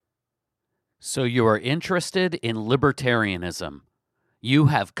So you are interested in libertarianism. You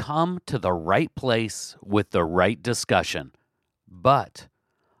have come to the right place with the right discussion. But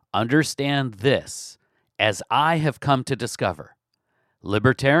understand this, as I have come to discover,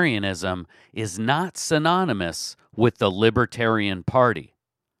 libertarianism is not synonymous with the Libertarian Party.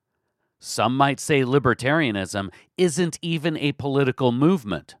 Some might say libertarianism isn't even a political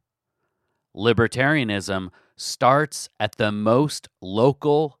movement. Libertarianism starts at the most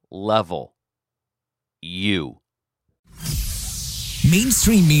local level. You.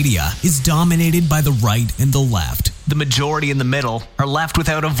 Mainstream media is dominated by the right and the left. The majority in the middle are left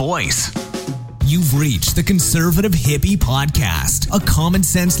without a voice. You've reached the Conservative Hippie Podcast, a common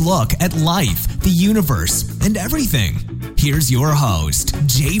sense look at life, the universe, and everything. Here's your host,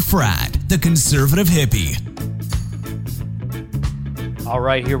 Jay Fratt, the Conservative Hippie. All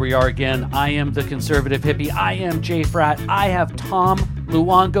right, here we are again. I am the Conservative Hippie. I am Jay Fratt. I have Tom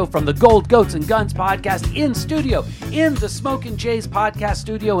Luongo from the Gold Goats and Guns podcast in studio, in the Smokin' Jays podcast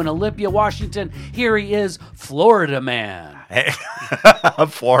studio in Olympia, Washington. Here he is, Florida Man. Hey,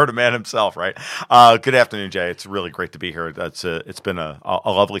 Florida man himself, right? Good afternoon, Jay. It's really great to be here. It's been a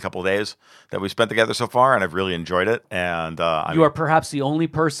lovely couple of days that we spent together so far, and I've really enjoyed it. And you are perhaps the only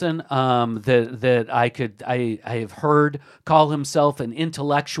person that I have heard call himself an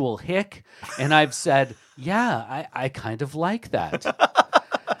intellectual hick, and I've said, yeah, I kind of like that.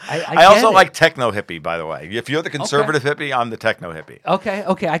 I also like techno hippie, by the way. If you're the conservative hippie, I'm the techno hippie.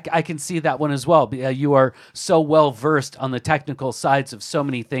 Okay, I can see that one as well. You are so well versed on the technical sides of so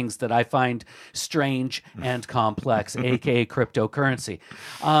many things that I find strange and complex, aka cryptocurrency.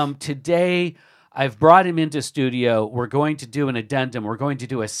 Today, I've brought him into studio. We're going to do an addendum. We're going to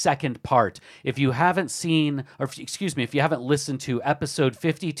do a second part. If you haven't seen, or if you haven't listened to episode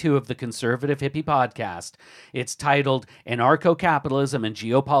 52 of the Conservative Hippie Podcast, it's titled Anarcho-Capitalism and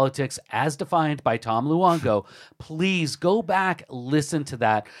Geopolitics as Defined by Tom Luongo. Please go back, listen to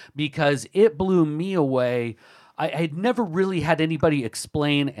that, because it blew me away. I had never really had anybody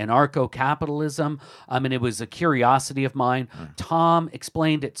explain anarcho-capitalism. And it was a curiosity of mine. Tom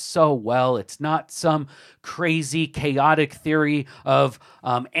explained it so well. It's not some crazy, chaotic theory of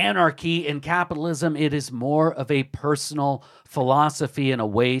anarchy and capitalism. It is more of a personal philosophy and a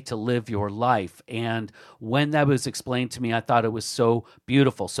way to live your life. And when that was explained to me, I thought it was so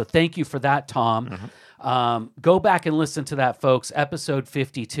beautiful. So thank you for that, Tom. Go back and listen to that, folks. Episode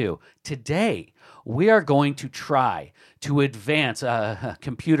 52. Today, we are going to try to advance,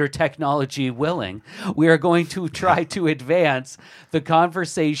 computer technology willing, we are going to try to advance the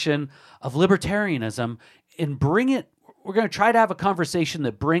conversation of libertarianism and bring it. We're going to try to have a conversation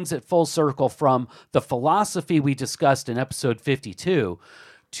that brings it full circle from the philosophy we discussed in episode 52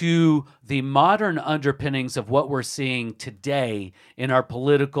 to the modern underpinnings of what we're seeing today in our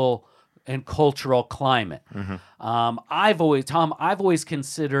political and cultural climate. I've always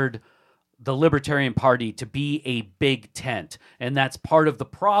considered the Libertarian Party to be a big tent, and that's part of the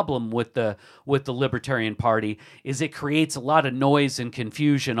problem with the Libertarian Party is it creates a lot of noise and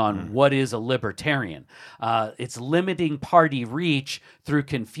confusion on what is a libertarian. It's limiting party reach through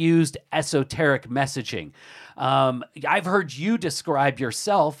confused esoteric messaging. I've heard you describe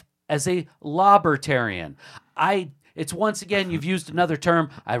yourself as a lawbertarian. It's once again, you've used another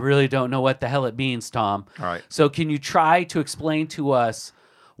term. I really don't know what the hell it means, Tom. All right. So can you try to explain to us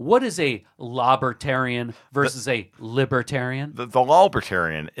what is a lawbertarian versus a libertarian? The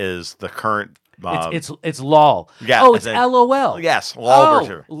lawbertarian is the current. It's lol. Yeah. Oh, it's LOL. Yes,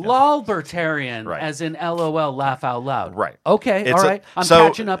 lawbertarian. Oh, lawbertarian, Right. as in LOL, laugh out loud. Right. Okay, all right. I'm so-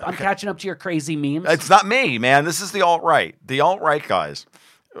 catching up. I'm catching up to your crazy memes. It's not me, man. This is the alt-right. The alt-right guys.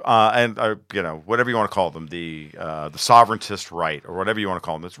 And whatever you want to call them, the sovereigntist right, or whatever you want to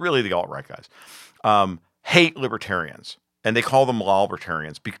call them. It's really the alt-right guys. Hate libertarians. And they call them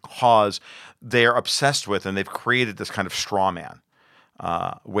lawbertarians because they're obsessed with, and they've created this kind of straw man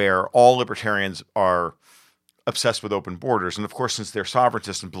where all libertarians are obsessed with open borders. And of course, since they're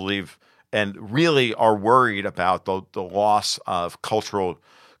sovereigntists and believe and really are worried about the loss of cultural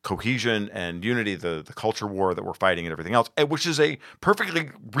cohesion and unity, the culture war that we're fighting and everything else, which is a perfectly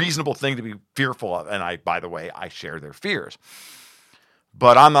reasonable thing to be fearful of. And by the way, I share their fears.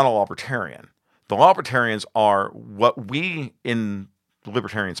 But I'm not a lawbertarian. The lawbertarians are what we in the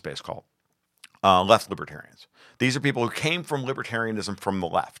libertarian space call left libertarians. These are people who came from libertarianism from the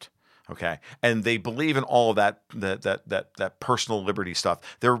left, okay, and they believe in all of that personal liberty stuff.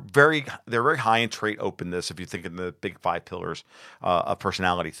 They're very high in trait openness, if you think in the big 5 pillars of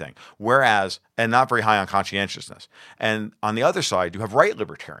personality thing. Whereas, and not very high on conscientiousness. And on the other side, you have right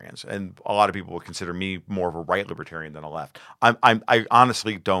libertarians, and a lot of people would consider me more of a right libertarian than a left. I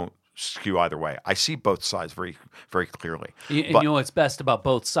honestly don't skew either way. I see both sides very, very clearly. And you know what's best about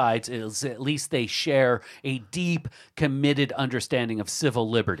both sides is at least they share a deep, committed understanding of civil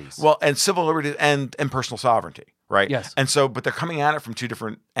liberties. Well, and civil liberty and personal sovereignty, right? Yes. And so, but they're coming at it from two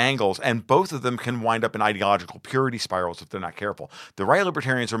different angles, and both of them can wind up in ideological purity spirals if they're not careful. The right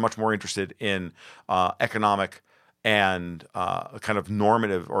libertarians are much more interested in economic and kind of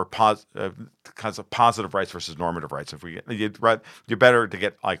normative or kinds of positive rights versus normative rights. If you're better to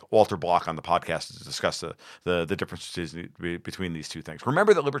get like Walter Block on the podcast to discuss the differences between these two things.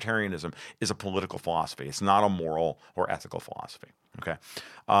 Remember that libertarianism is a political philosophy. It's not a moral or ethical philosophy. Okay,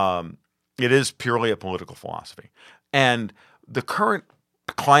 it is purely a political philosophy, and the current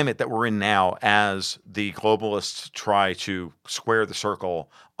climate that we're in now, as the globalists try to square the circle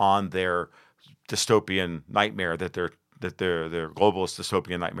on their dystopian nightmare that their globalist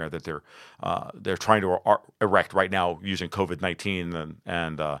dystopian nightmare that they're trying to erect right now using COVID-19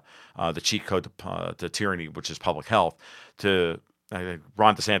 and the cheat code to tyranny, which is public health. Ron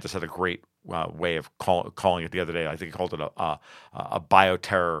DeSantis had a great way of calling it the other day. I think he called it a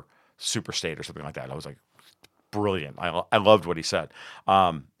bioterror superstate or something like that. I was like, brilliant. I loved what he said.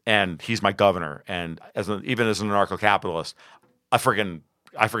 And he's my governor. And even as an anarcho-capitalist, I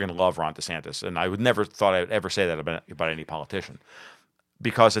freaking love Ron DeSantis, and I would never thought I'd ever say that about any politician,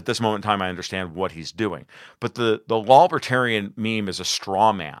 because at this moment in time I understand what he's doing. But the law-libertarian meme is a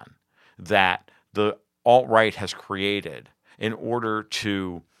straw man that the alt-right has created in order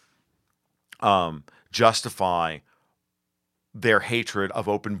to justify their hatred of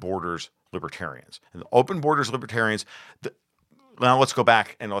open borders libertarians. And the open borders libertarians. Now let's go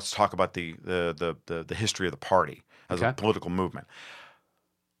back and let's talk about the history of the party as a political movement.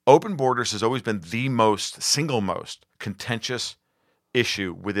 Open borders has always been the single most contentious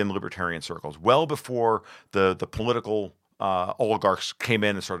issue within libertarian circles. Well before the political oligarchs came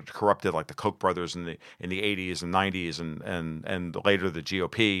in and started to corrupt it, like the Koch brothers in the 80s and 90s, and later the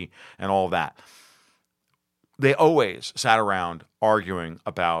GOP and all of that. They always sat around arguing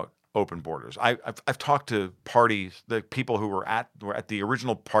about open borders. I've talked to the people who were at the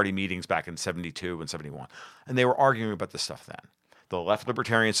original party meetings back in 72 and 71, and they were arguing about this stuff then. The left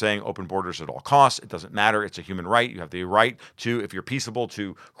libertarians saying open borders at all costs. It doesn't matter. It's a human right. You have the right to, if you're peaceable,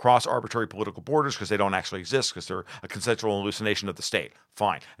 to cross arbitrary political borders because they don't actually exist, because they're a consensual hallucination of the state.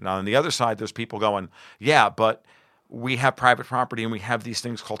 Fine. And on the other side, there's people going, yeah, but we have private property and we have these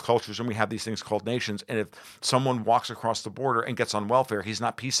things called cultures and we have these things called nations. And if someone walks across the border and gets on welfare, he's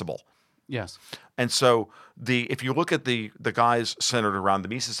not peaceable. Yes. And so if you look at the guys centered around the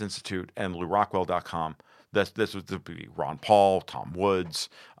Mises Institute and LewRockwell.com, this would be Ron Paul, Tom Woods,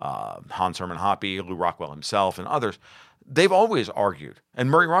 Hans Hermann Hoppe, Lew Rockwell himself, and others. They've always argued,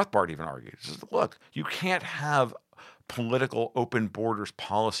 and Murray Rothbard even argued, says, look, you can't have political open borders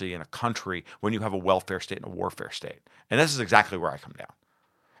policy in a country when you have a welfare state and a warfare state. And this is exactly where I come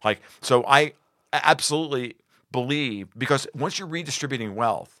down. So I absolutely believe, because once you're redistributing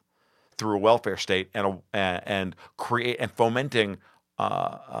wealth through a welfare state and fomenting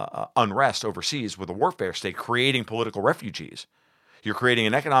unrest overseas with a warfare state, creating political refugees, you're creating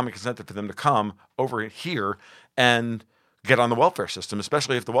an economic incentive for them to come over here and get on the welfare system,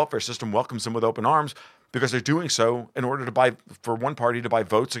 especially if the welfare system welcomes them with open arms, because they're doing so in order to for one party to buy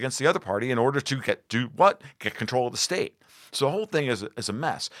votes against the other party in order to get control of the state. So the whole thing is a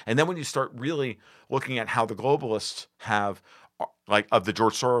mess. And then when you start really looking at how the globalists have, like of the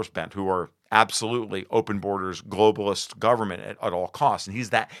George Soros bent, who are absolutely open borders, globalist government at all costs, and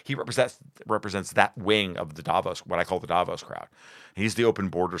he represents that wing of the Davos, what I call the Davos crowd. He's the open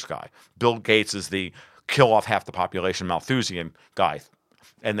borders guy. Bill Gates is the kill off half the population Malthusian guy,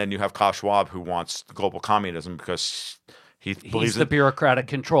 and then you have Klaus Schwab, who wants global communism because he's the bureaucratic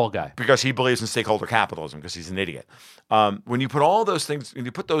control guy, because he believes in stakeholder capitalism, because he's an idiot. When you put all those things, when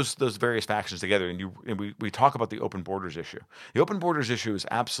you put those various factions together, and we talk about the open borders issue, the open borders issue is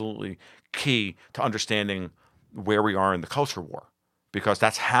absolutely key to understanding where we are in the culture war, because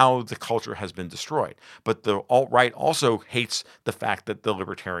that's how the culture has been destroyed. But the alt-right also hates the fact that the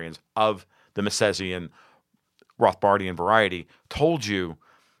libertarians of the Misesian, Rothbardian variety told you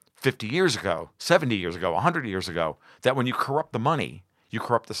 50 years ago, 70 years ago, 100 years ago, that when you corrupt the money, you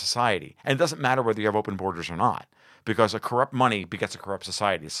corrupt the society. And it doesn't matter whether you have open borders or not, because a corrupt money begets a corrupt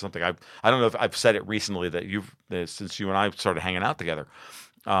society. It's something I don't know if I've said it recently since you and I started hanging out together,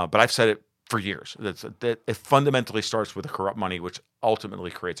 but I've said it for years. That it fundamentally starts with a corrupt money, which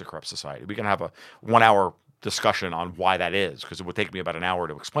ultimately creates a corrupt society. We can have a 1-hour discussion on why that is, because it would take me about an hour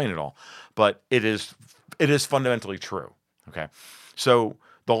to explain it all. But it is fundamentally true. Okay, so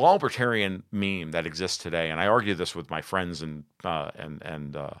the libertarian meme that exists today, and I argue this with my friends and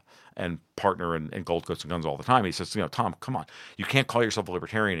partner in Gold Coats and Guns all the time. He says, Tom, come on, you can't call yourself a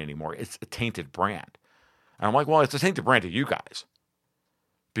libertarian anymore. It's a tainted brand. And I'm like, well, it's a tainted brand to you guys,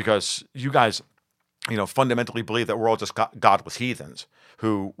 because you guys, fundamentally believe that we're all just godless heathens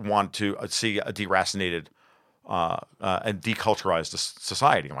who want to see a deracinated and deculturized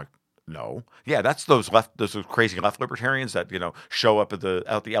society. I'm like, no. Yeah, that's those crazy left libertarians that, show up at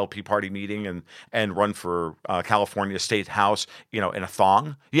the LP party meeting and run for California State House, in a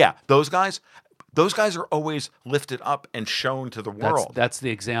thong. Yeah, those guys are always lifted up and shown to the world. That's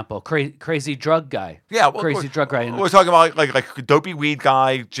the example. Crazy drug guy. Yeah, crazy drug guy. We're talking about like dopey weed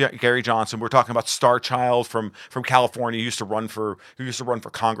guy Gary Johnson. We're talking about Star Child from California, who used to run for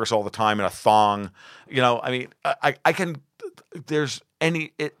Congress all the time in a thong. I can. There's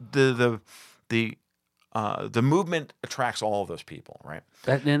the movement attracts all of those people, right?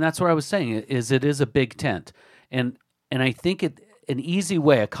 And that's what I was saying. It is a big tent, and I think an easy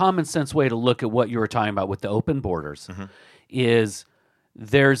way, a common sense way to look at what you were talking about with the open borders is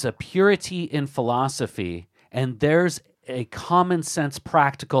there's a purity in philosophy and there's a common sense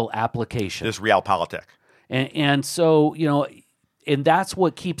practical application. There's realpolitik. And so, and that's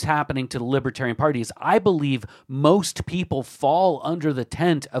what keeps happening to the Libertarian Party is I believe most people fall under the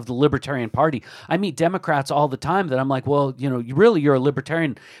tent of the Libertarian Party. I meet Democrats all the time that I'm like, well, you're a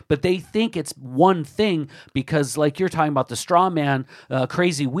Libertarian, but they think it's one thing because like you're talking about the straw man,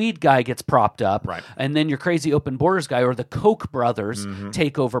 crazy weed guy gets propped up, right? And then your crazy open borders guy or the Koch brothers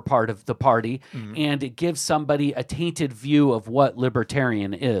take over part of the party, and it gives somebody a tainted view of what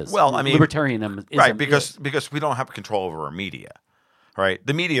libertarian is. Well, I mean, libertarianism, right? Because we don't have control over our media. Right,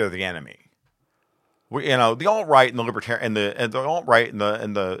 the media are the enemy. The alt-right and the libertarian and the alt-right and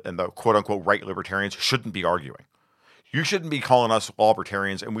the quote unquote right libertarians shouldn't be arguing. You shouldn't be calling us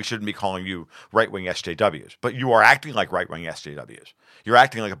libertarians, and we shouldn't be calling you right-wing SJWs. But you are acting like right-wing SJWs. You're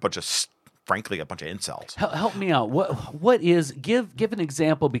acting like a bunch of incels. Help me out. What is give an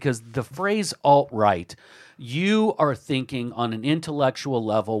example, because the phrase alt-right, you are thinking on an intellectual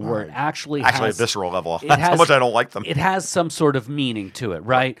level where it actually has a visceral level. That's how much I don't like them. It has some sort of meaning to it,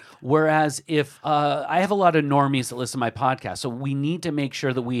 right? Whereas if I have a lot of normies that listen to my podcast, so we need to make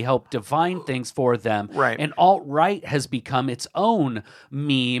sure that we help define things for them. Right. And alt-right has become its own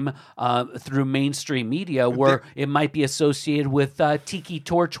meme through mainstream media where it might be associated with tiki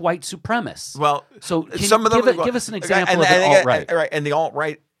torch white supremacists. Well, so give us an example of the alt-right. Right, and the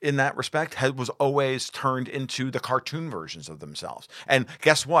alt-right in that respect was always turned into the cartoon versions of themselves. And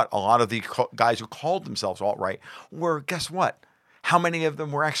guess what? A lot of the guys who called themselves alt-right were, guess what? How many of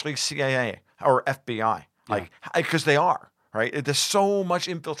them were actually CIA or FBI? Because they are, right? There's so much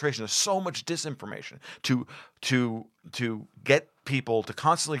infiltration. There's so much disinformation to get people to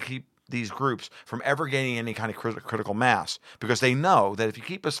constantly keep these groups from ever gaining any kind of critical mass, because they know that if you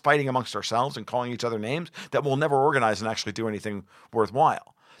keep us fighting amongst ourselves and calling each other names, that we'll never organize and actually do anything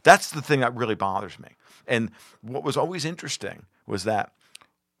worthwhile. That's the thing that really bothers me. And what was always interesting was that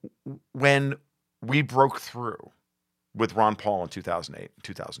when we broke through with Ron Paul in 2008,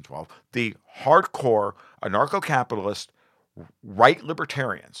 2012, the hardcore anarcho-capitalist right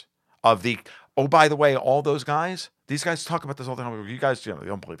libertarians of the, oh, by the way, all those guys, these guys talk about this all the time. You guys, you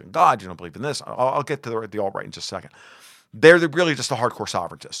don't believe in God, you don't believe in this. I'll get to the alt-right in just a second. They're really just the hardcore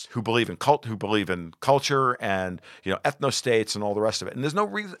sovereigntists who believe in culture and ethno-states and all the rest of it. And there's no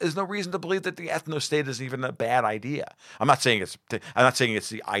reason to believe that the ethno-state is even a bad idea. I'm not saying it's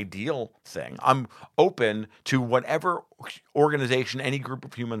the ideal thing. I'm open to whatever organization any group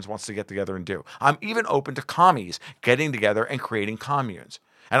of humans wants to get together and do. I'm even open to commies getting together and creating communes.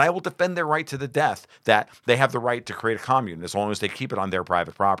 And I will defend their right to the death that they have the right to create a commune as long as they keep it on their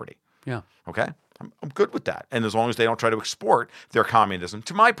private property. Yeah. Okay? I'm good with that. And as long as they don't try to export their communism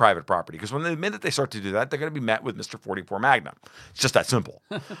to my private property. Because the minute they start to do that, they're going to be met with Mr. 44 Magnum. It's just that simple.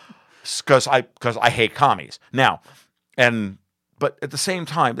 Because I hate commies. Now, but at the same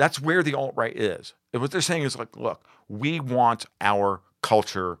time, that's where the alt-right is. What they're saying is like, look, we want our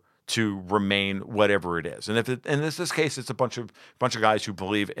culture to remain whatever it is. And in this case, it's a bunch of guys who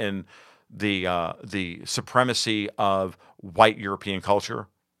believe in the supremacy of white European culture.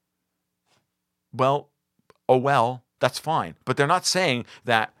 Well, that's fine. But they're not saying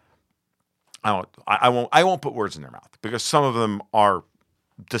that. I won't put words in their mouth because some of them are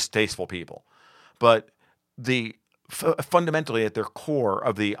distasteful people. But fundamentally, at their core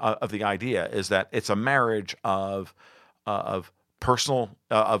of the idea is that it's a marriage of personal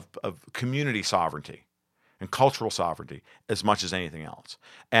of community sovereignty and cultural sovereignty as much as anything else.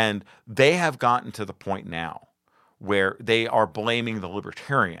 And they have gotten to the point now where they are blaming the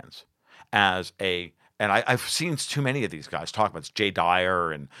libertarians as and I've seen too many of these guys talk about this. Jay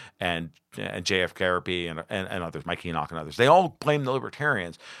Dyer and J.F. Garrity and others, Mike Enoch and others. They all blame the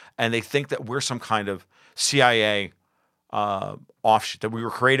libertarians, and they think that we're some kind of CIA offshoot, that we were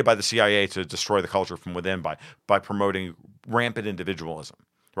created by the CIA to destroy the culture from within by promoting rampant individualism,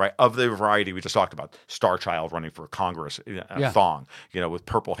 right? Of the variety we just talked about, Star Child running for Congress in a thong, with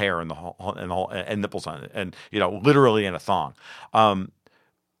purple hair and and nipples on it, and literally in a thong.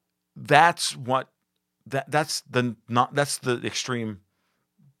 That's the extreme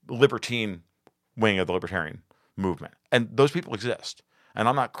libertine wing of the libertarian movement, and those people exist, and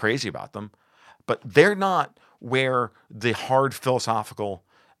I'm not crazy about them, but they're not where the hard philosophical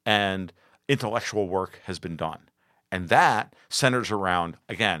and intellectual work has been done. And that centers around,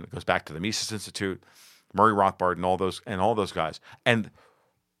 again, it goes back to the Mises Institute, Murray Rothbard, and all those guys. And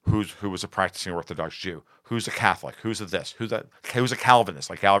who was a practicing Orthodox Jew, who's a Catholic, who's a this, who's a Calvinist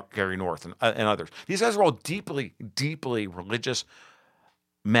like Gary North and others. These guys are all deeply, deeply religious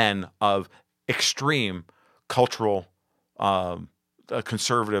men of extreme cultural,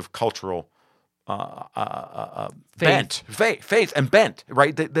 conservative cultural faith and bent,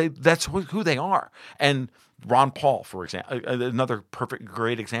 right? That's who they are. And Ron Paul, for example, another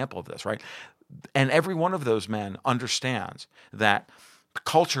great example of this, right? And every one of those men understands that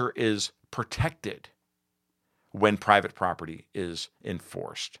culture is protected when private property is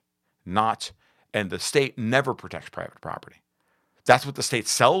enforced, and the state never protects private property. That's what the state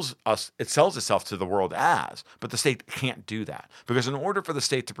sells us. It sells itself to the world as, but the state can't do that, because in order for the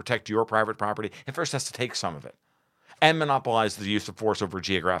state to protect your private property, it first has to take some of it and monopolize the use of force over a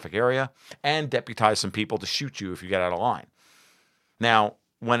geographic area and deputize some people to shoot you if you get out of line. Now,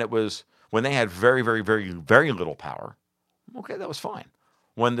 when they had very, very, very, very little power, okay, that was fine.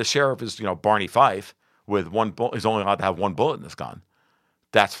 When the sheriff is, Barney Fife with one bullet, he's only allowed to have one bullet in his gun,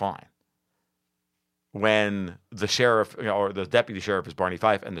 that's fine. When the sheriff, or the deputy sheriff is Barney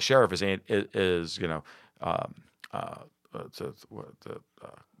Fife, and the sheriff is I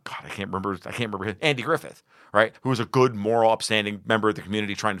can't remember Andy Griffith, right? Who was a good, moral, upstanding member of the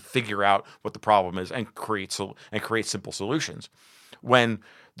community trying to figure out what the problem is and create simple solutions. When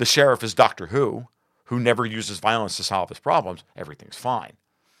the sheriff is Doctor Who never uses violence to solve his problems, everything's fine.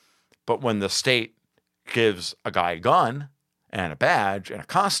 But when the state gives a guy a gun and a badge and a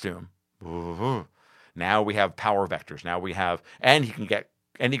costume, now we have power vectors. Now we have, and he can get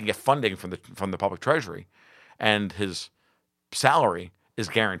funding from the public treasury, and his salary is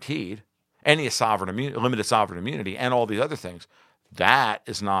guaranteed, and he has limited sovereign immunity, and all these other things. That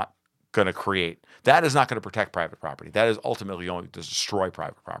is not going to protect private property. That is ultimately going to destroy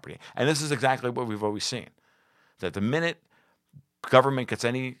private property. And this is exactly what we've always seen. That the minute government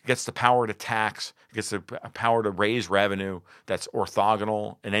gets the power to tax, gets the power to raise revenue that's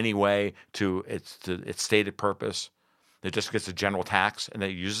orthogonal in any way to its stated purpose, it just gets a general tax and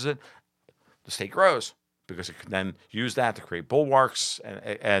it uses it, the state grows, because it can then use that to create bulwarks,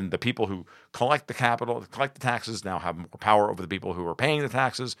 and the people who collect the taxes now have more power over the people who are paying the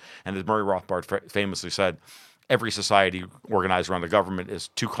taxes. And as Murray Rothbard famously said, every society organized around the government is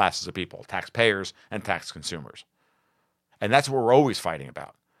two classes of people: taxpayers and tax consumers. And that's what we're always fighting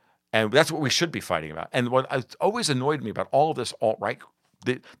about. And that's what we should be fighting about. And what has always annoyed me about all of this alt-right,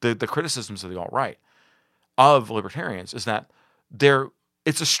 the criticisms of the alt-right, of libertarians, is that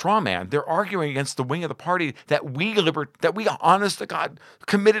it's a straw man. They're arguing against the wing of the party that we honest to God,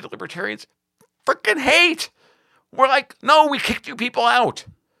 committed libertarians freaking hate. We're like, no, we kicked you people out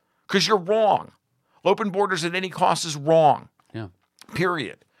because you're wrong. Open borders at any cost is wrong. Yeah.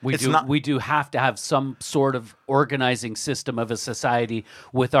 Period. We do have to have some sort of organizing system of a society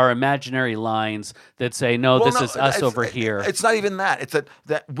with our imaginary lines that say, this is us over here. It's not even that. It's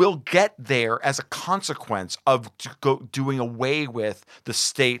that we'll get there as a consequence of doing away with the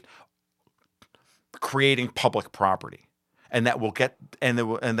state creating public property, and that we'll get, and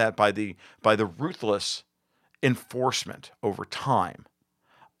that by the ruthless enforcement over time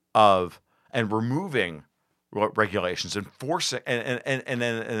of and removing regulations and forcing, and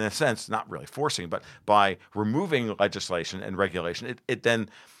then in a sense, not really forcing, but by removing legislation and regulation, it then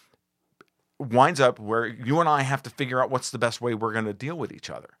winds up where you and I have to figure out what's the best way we're going to deal with each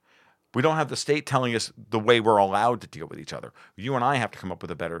other. We don't have the state telling us the way we're allowed to deal with each other. You and I have to come up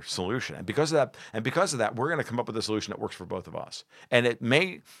with a better solution. And because of that, we're going to come up with a solution that works for both of us. And it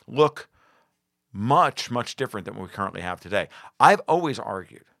may look much, much different than what we currently have today. I've always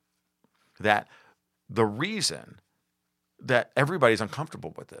argued that the reason that everybody's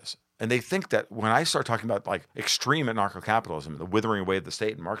uncomfortable with this. And they think that when I start talking about like extreme anarcho-capitalism, the withering away of the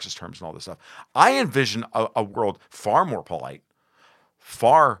state in Marxist terms and all this stuff, I envision a world far more polite,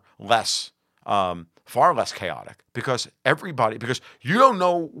 far less chaotic, because you don't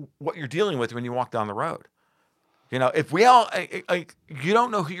know what you're dealing with when you walk down the road. You know, if we all, you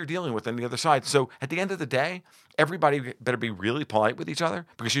don't know who you're dealing with on the other side. So at the end of the day, everybody better be really polite with each other,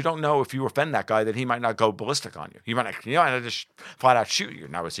 because you don't know if you offend that guy that he might not go ballistic on you. He might not just flat out shoot you.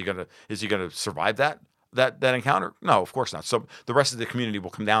 Now, is he gonna survive that encounter? No, of course not. So the rest of the community will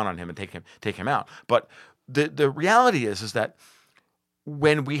come down on him and take him out. But the reality is that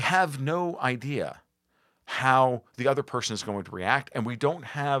when we have no idea how the other person is going to react, and we don't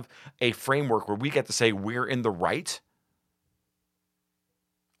have a framework where we get to say we're in the right,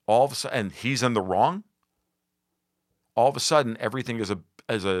 all of a sudden, and he's in the wrong, all of a sudden everything is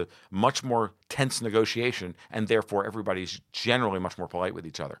a much more tense negotiation, and therefore everybody's generally much more polite with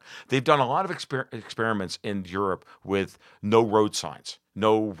each other. They've done a lot of experiments in Europe with no road signs,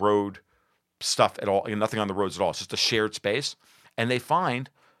 no road stuff at all, nothing on the roads at all. It's just a shared space, and they find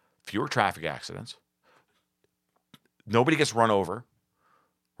fewer traffic accidents. Nobody gets run over,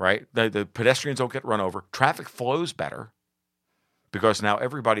 right? The pedestrians don't get run over. Traffic flows better because now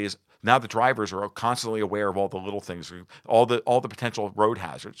the drivers are constantly aware of all the little things, all the potential road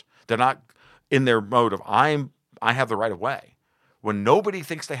hazards. They're not in their mode of I have the right of way. When nobody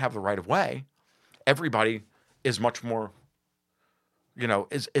thinks they have the right of way, everybody is much more,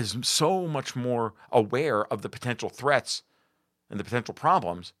 is so much more aware of the potential threats and the potential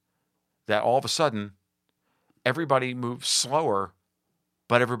problems that all of a sudden everybody moves slower,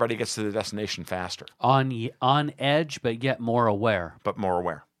 but everybody gets to the destination faster. On edge, but yet more aware.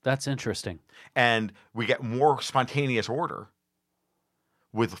 That's interesting. And we get more spontaneous order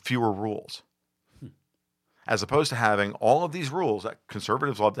with fewer rules. As opposed to having all of these rules that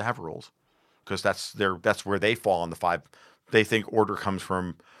conservatives love to have rules, because that's where they fall on the five. They think order comes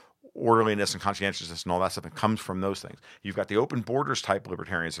from orderliness and conscientiousness and all that stuff. It comes from those things. You've got the open borders type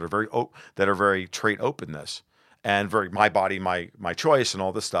libertarians that are very trait openness and very my body, my choice and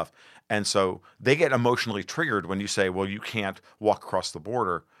all this stuff. And so they get emotionally triggered when you say, well, you can't walk across the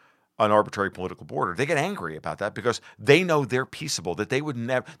border, an arbitrary political border. They get angry about that because they know they're peaceable, that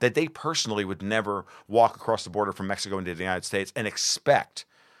they personally would never walk across the border from Mexico into the United States and expect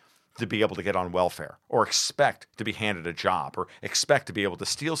to be able to get on welfare, or expect to be handed a job, or expect to be able to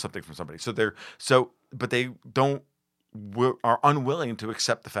steal something from somebody. But they are unwilling to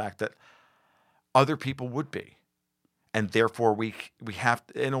accept the fact that other people would be. And therefore we have,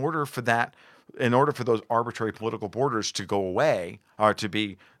 in order for those arbitrary political borders to go away, or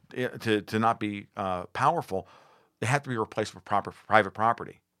to not be powerful, they have to be replaced with proper private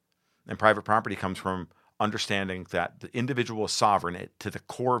property. And private property comes from understanding that the individual is sovereign to the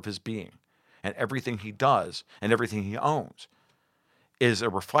core of his being, and everything he does and everything he owns is a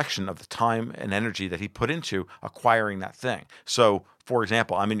reflection of the time and energy that he put into acquiring that thing. So, for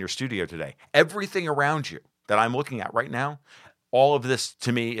example, I'm in your studio today. Everything around you that I'm looking at right now, all of this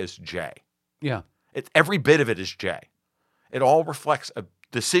to me is J. Yeah. Every bit of it is J. It all reflects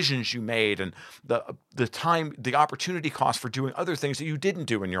decisions you made and the time, the opportunity cost for doing other things that you didn't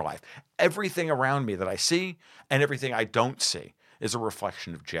do in your life. Everything around me that I see and everything I don't see is a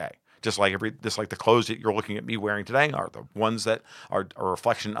reflection of J. Just like the clothes that you're looking at me wearing today are the ones that are a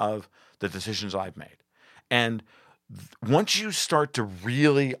reflection of the decisions I've made. And once you start to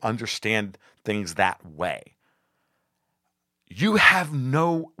really understand things that way, you have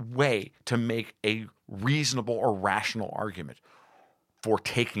no way to make a reasonable or rational argument for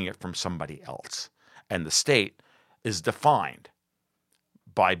taking it from somebody else. And the state is defined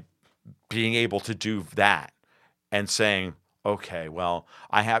by being able to do that and saying, okay, well,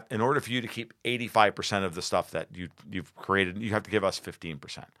 in order for you to keep 85% of the stuff that you've created, you have to give us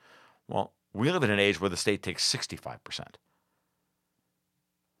 15%. Well, we live in an age where the state takes 65%.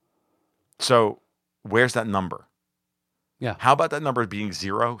 So where's that number? Yeah. How about that number being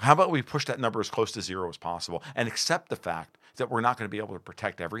zero? How about we push that number as close to zero as possible and accept the fact that we're not going to be able to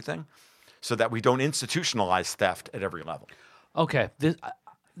protect everything, so that we don't institutionalize theft at every level. Okay.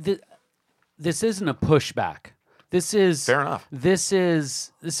 This isn't a pushback. This is fair enough. This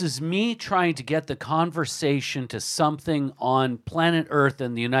is me trying to get the conversation to something on planet Earth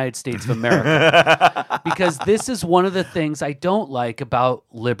and the United States of America. Because this is one of the things I don't like about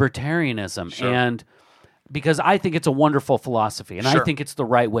libertarianism. Sure. And because I think it's a wonderful philosophy, and I Sure. think it's the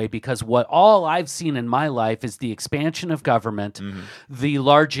right way, because what all I've seen in my life is the expansion of government, the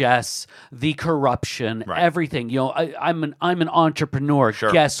largesse, the corruption, Right. everything. You know, I'm an entrepreneur.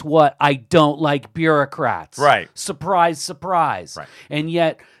 Sure. Guess what? I don't like bureaucrats. Right. Surprise, surprise. Right. And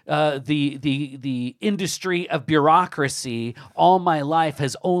yet, the industry of bureaucracy all my life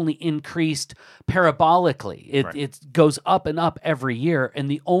has only increased parabolically. It goes up and up every year,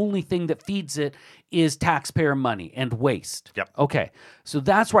 and the only thing that feeds it is taxpayer money and waste. Yep. Okay, so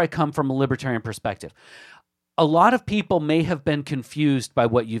that's where I come from a libertarian perspective. A lot of people may have been confused by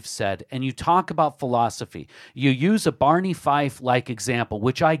what you've said, and you talk about philosophy. You use a Barney Fife-like example,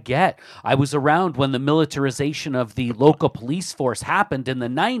 which I get. I was around when the militarization of the local police force happened in the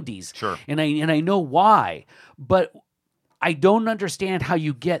 90s. Sure. And I know why, but I don't understand how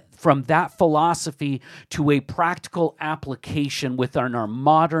you get from that philosophy to a practical application within our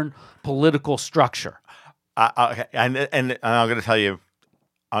modern political structure. Okay. And I'm going to tell you,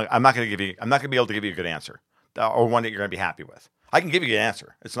 I'm not going to be able to give you a good answer, or one that you're going to be happy with. I can give you an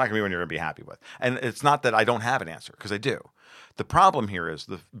answer. It's not going to be one you're going to be happy with. And it's not that I don't have an answer, because I do. The problem here is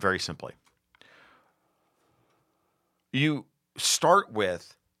very simply, you start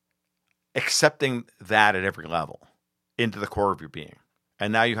with accepting that at every level into the core of your being.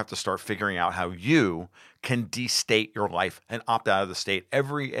 And now you have to start figuring out how you can destate your life and opt out of the state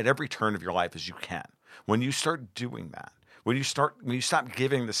at every turn of your life as you can. When you start doing that, when you stop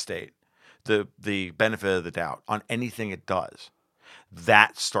giving the state the benefit of the doubt on anything it does,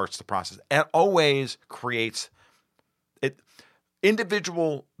 that starts the process. It always creates it.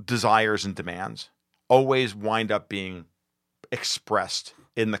 Individual desires and demands always wind up being expressed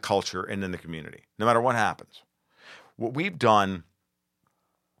in the culture and in the community, no matter what happens. What we've done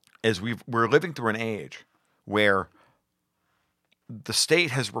is we're living through an age where the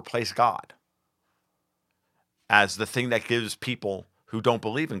state has replaced God as the thing that gives people who don't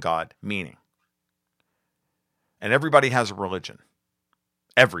believe in God meaning. And everybody has a religion.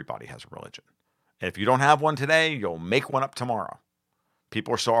 Everybody has a religion. And if you don't have one today, you'll make one up tomorrow.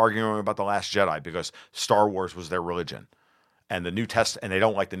 People are still arguing about The Last Jedi because Star Wars was their religion. And and they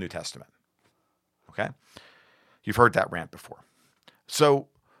don't like the New Testament. Okay? You've heard that rant before. So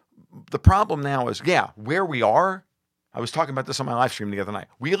the problem now is, where we are, I was talking about this on my live stream the other night.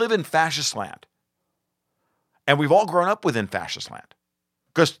 We live in fascist land. And we've all grown up within fascist land.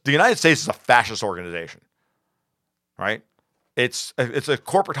 Because the United States is a fascist organization, right? It's a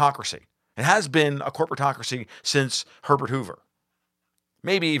corporatocracy. It has been a corporatocracy since Herbert Hoover,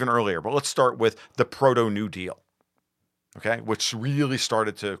 maybe even earlier. But let's start with the proto-New Deal, okay, which really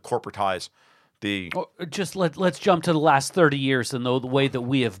started to corporatize the. Just let's jump to the last 30 years and the way that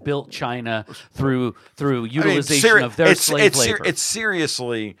we have built China through utilization of their slave labor. It's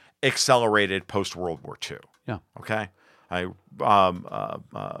seriously accelerated post World War II. Yeah. Okay.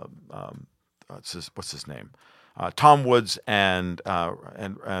 What's his name? Tom Woods and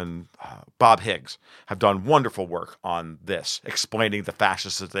Bob Higgs have done wonderful work on this, explaining the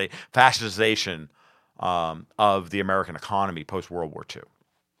fascization of the American economy post World War II.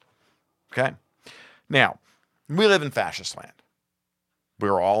 Okay. Now, we live in fascist land. We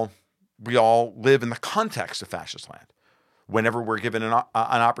all live in the context of fascist land. Whenever we're given an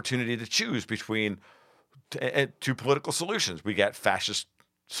opportunity to choose between two political solutions, we get fascist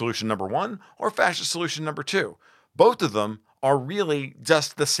solution number one or fascist solution number two. Both of them are really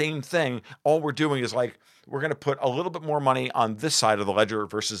just the same thing. All we're doing is we're going to put a little bit more money on this side of the ledger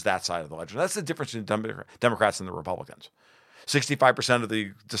versus that side of the ledger. That's the difference between Democrats and the Republicans. 65% of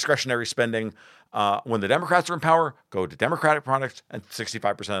the discretionary spending when the Democrats are in power go to Democratic products, and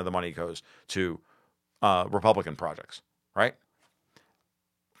 65% of the money goes to Republican projects, right?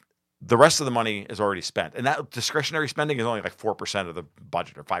 The rest of the money is already spent. And that discretionary spending is only 4% of the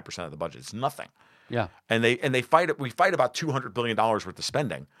budget or 5% of the budget. It's nothing. Yeah. And we fight about $200 billion worth of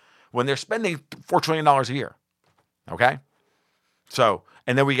spending when they're spending $4 trillion a year. Okay? So,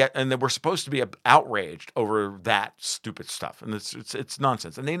 and then we're supposed to be outraged over that stupid stuff. And it's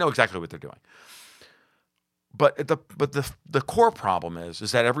nonsense. And they know exactly what they're doing. But the core problem is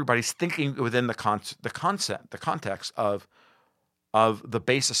that everybody's thinking within the context of the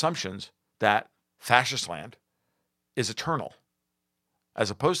base assumptions that fascist land is eternal, as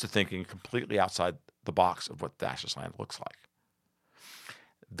opposed to thinking completely outside the box of what fascist land looks like.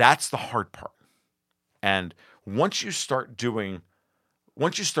 That's the hard part. And once you start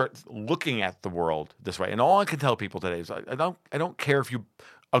looking at the world this way, and all I can tell people today is I don't care if you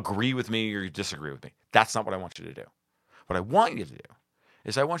agree with me or you disagree with me. That's not what I want you to do. What I want you to do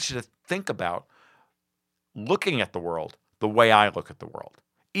is I want you to think about looking at the world the way I look at the world,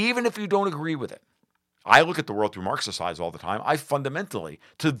 even if you don't agree with it. I look at the world through Marxist eyes all the time. I fundamentally,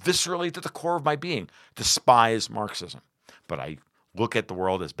 viscerally, to the core of my being, despise Marxism. But I look at the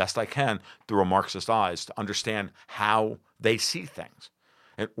world as best I can through a Marxist eyes to understand how they see things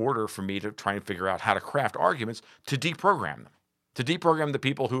in order for me to try and figure out how to craft arguments to deprogram them, to deprogram the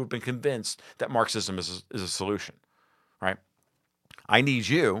people who have been convinced that Marxism is a solution, right? I need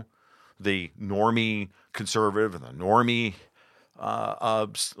you, the normie conservative and the normie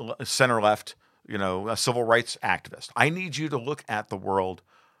center-left, a civil rights activist. I need you to look at the world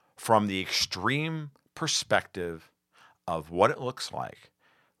from the extreme perspective of what it looks like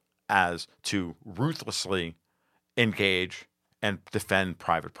as to ruthlessly engage and defend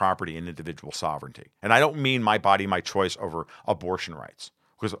private property and individual sovereignty. And I don't mean my body, my choice over abortion rights,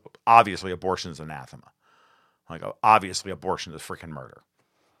 because obviously abortion is anathema. Like, obviously abortion is freaking murder.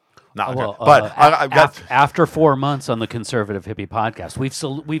 Not, but after 4 months on the Conservative Hippie Podcast,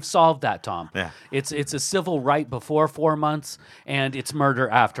 we've solved that, Tom. Yeah. It's a civil right before 4 months, and it's murder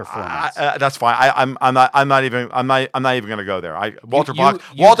after 4 months. That's fine. I'm not even going to go there. Walter Block's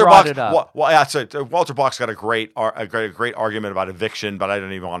got a great argument about eviction, but I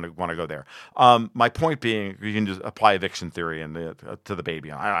don't even want to go there. My point being, you can just apply eviction theory to the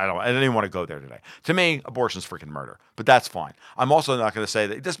baby. I don't even want to go there today. To me, abortion's freaking murder, but that's fine. I'm also not going to say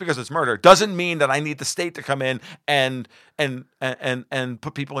that just because it's murder doesn't mean that I need the state to come in and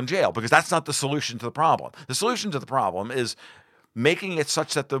put people in jail, because that's not the solution to the problem. The solution to the problem is making it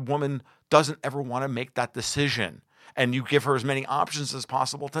such that the woman doesn't ever want to make that decision. And you give her as many options as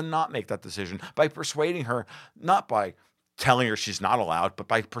possible to not make that decision by persuading her, not by telling her she's not allowed, but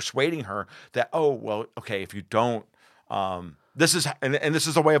by persuading her that, oh, well, okay, if you don't, this is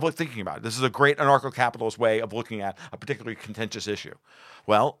a way of thinking about it. This is a great anarcho-capitalist way of looking at a particularly contentious issue.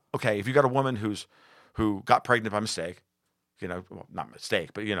 Well, okay, if you got a woman who got pregnant by mistake, not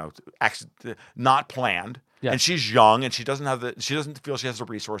mistake, but not planned, yeah. And she's young and she doesn't feel she has the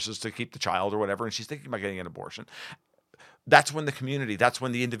resources to keep the child or whatever, and she's thinking about getting an abortion. That's when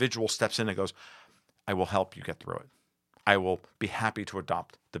the individual steps in and goes, I will help you get through it. I will be happy to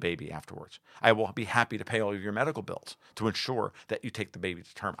adopt the baby afterwards. I will be happy to pay all of your medical bills to ensure that you take the baby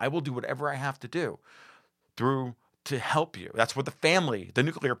to term. I will do whatever I have to do to help you. That's what the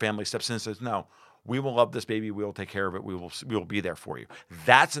nuclear family steps in and says, no, we will love this baby. We will take care of it. We will be there for you.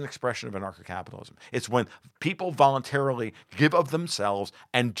 That's an expression of anarcho-capitalism. It's when people voluntarily give of themselves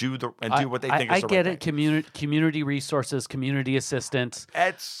and do what they think is the right thing. I get it. Community resources, community assistance.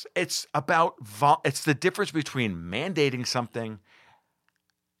 It's the difference between mandating something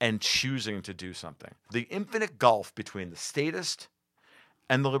and choosing to do something. The infinite gulf between the statist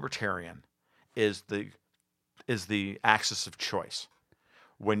and the libertarian is the axis of choice.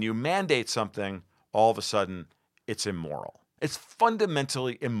 When you mandate something, all of a sudden it's immoral. It's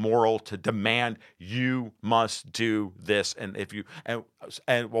fundamentally immoral to demand you must do this, and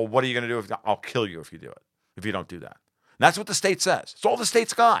well, what are you going to do? I'll kill you if you do it. If you don't do that, and that's what the state says. It's all the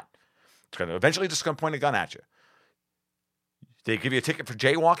state's got. It's going to eventually just going to point a gun at you. They give you a ticket for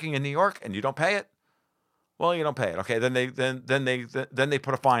jaywalking in New York, and you don't pay it. Well, you don't pay it. Okay, then they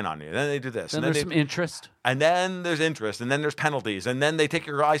put a fine on you. Then they do this. Then there's some interest. And then there's interest, and then there's penalties, and then they take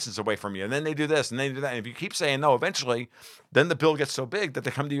your license away from you, and then they do this, and they do that. And if you keep saying no, eventually, then the bill gets so big that they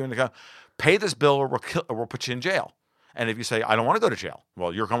come to you and they go, pay this bill or we'll put you in jail. And if you say, I don't want to go to jail,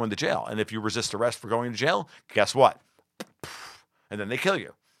 well, you're going to jail. And if you resist arrest for going to jail, guess what? And then they kill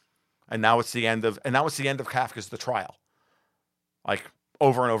you. And now it's the end of Kafka's The Trial. Like,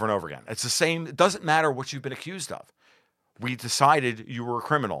 over and over and over again. It's the same. It doesn't matter what you've been accused of. We decided you were a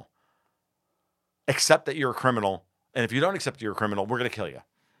criminal. Accept that you're a criminal. And if you don't accept you're a criminal, we're going to kill you.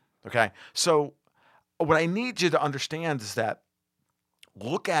 Okay? So what I need you to understand is that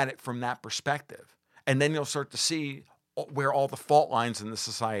look at it from that perspective. And then you'll start to see where all the fault lines in the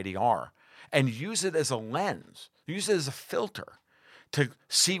society are. And use it as a lens. Use it as a filter to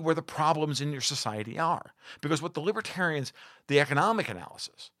see where the problems in your society are. Because what the libertarians, the economic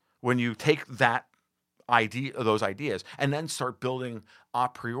analysis, when you take those ideas and then start building a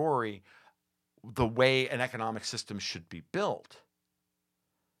priori the way an economic system should be built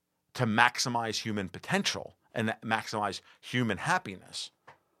to maximize human potential and maximize human happiness,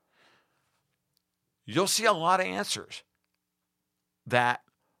 you'll see a lot of answers that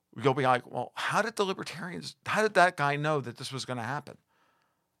you'll be like, well, how did that guy know that this was going to happen?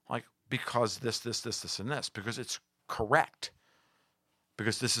 Like, because this, and this. Because it's correct.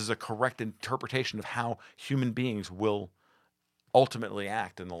 Because this is a correct interpretation of how human beings will ultimately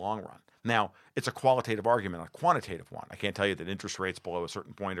act in the long run. Now, it's a qualitative argument, a quantitative one. I can't tell you that interest rates below a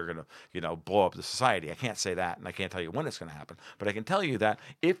certain point are going to, blow up the society. I can't say that, and I can't tell you when it's going to happen. But I can tell you that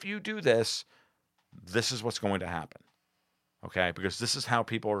if you do this, this is what's going to happen. Okay, because this is how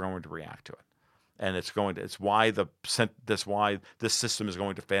people are going to react to it. And it's why this system is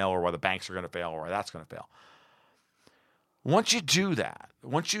going to fail, or why the banks are going to fail, or why that's going to fail. Once you do that,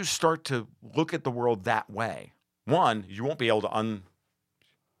 once you start to look at the world that way, one, you won't be able to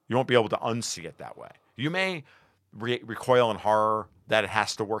unsee it that way. You may recoil in horror that it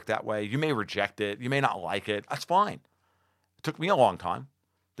has to work that way. You may reject it. You may not like it. That's fine. It took me a long time.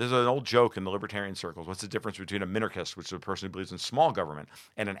 There's an old joke in the libertarian circles. What's the difference between a minarchist, which is a person who believes in small government,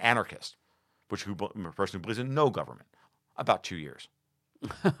 and an anarchist, a person who believes in no government? About 2 years.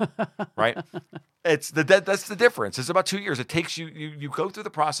 Right? That's the difference. It's about 2 years. It takes you go through the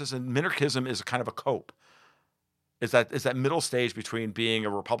process, and minarchism is kind of a cope. It's that middle stage between being a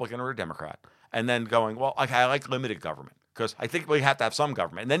Republican or a Democrat and then going, well, I like limited government because I think we have to have some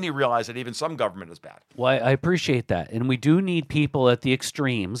government. And then you realize that even some government is bad. Well, I appreciate that. And we do need people at the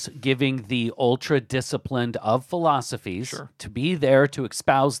extremes giving the ultra-disciplined of philosophies to be there to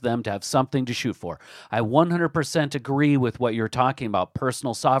espouse them, to have something to shoot for. I 100% agree with what you're talking about,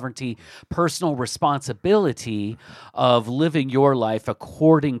 personal sovereignty, personal responsibility of living your life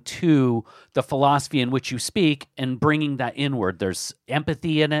according to the philosophy in which you speak and bringing that inward. There's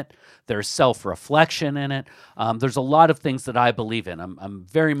empathy in it. There's self-reflection in it. There's a lot of things that I believe in. I'm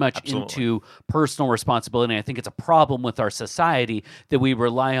very much into personal responsibility. I think it's a problem with our society that we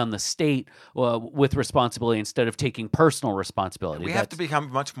rely on the state with responsibility instead of taking personal responsibility. We have to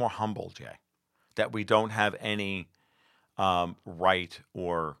become much more humble, Jay, that we don't have any right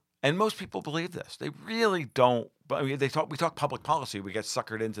or... And most people believe this. They really don't. I mean, we talk public policy. We get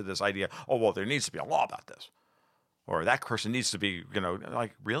suckered into this idea, oh, well, there needs to be a law about this. Or that person needs to be,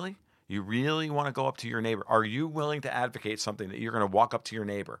 like, really? You really want to go up to your neighbor? Are you willing to advocate something that you're going to walk up to your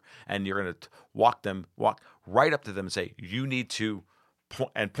neighbor and you're going to walk right up to them and say, you need to,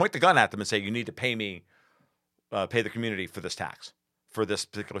 point the gun at them and say, you need to pay the community for this tax, for this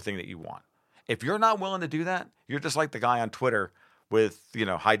particular thing that you want. If you're not willing to do that, you're just like the guy on Twitter with,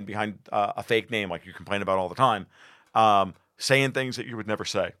 hiding behind a fake name like you complain about all the time, saying things that you would never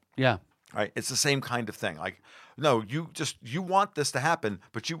say. Yeah. Right? It's the same kind of thing. Like, no, you want this to happen,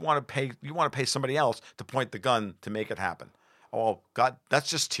 but you want to pay somebody else to point the gun to make it happen. Oh God, that's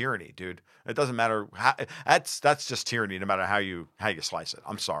just tyranny, dude. It doesn't matter how, that's just tyranny no matter how you slice it.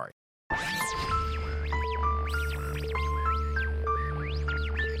 I'm sorry.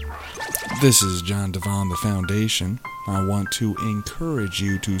 This is John Devon, the Foundation. I want to encourage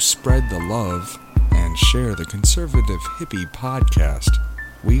you to spread the love and share the Conservative Hippie podcast.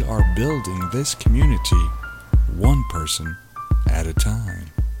 We are building this community one person at a time.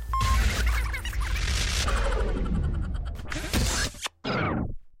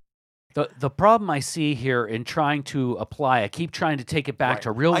 The problem I see here in trying to apply, I keep trying to take it back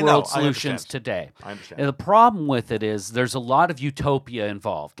to real-world solutions today. I understand. And the problem with it is there's a lot of utopia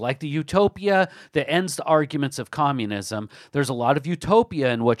involved. Like the utopia that ends the arguments of communism, there's a lot of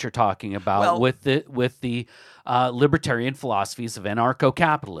utopia in what you're talking about with the libertarian philosophies of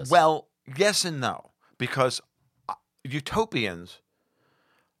anarcho-capitalism. Well, yes and no, because utopians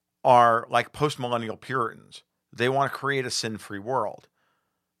are like post-millennial Puritans. They want to create a sin-free world.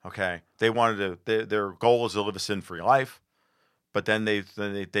 Okay, they wanted to. Their goal is to live a sin-free life, but then they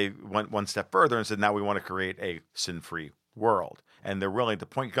went one step further and said, now we want to create a sin-free world, and they're willing to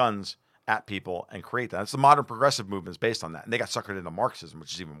point guns at people and create that. It's the modern progressive movement is based on that, and they got suckered into Marxism,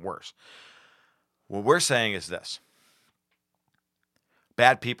 which is even worse. What we're saying is this: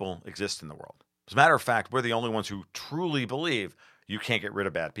 bad people exist in the world. As a matter of fact, we're the only ones who truly believe you can't get rid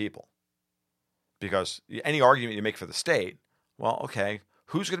of bad people, because any argument you make for the state, well, okay.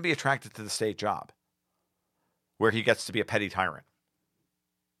 Who's going to be attracted to the state job where he gets to be a petty tyrant?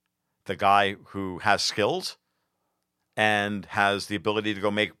 The guy who has skills and has the ability to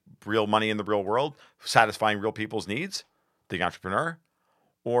go make real money in the real world, satisfying real people's needs, the entrepreneur,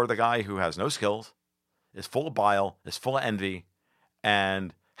 or the guy who has no skills, is full of bile, is full of envy,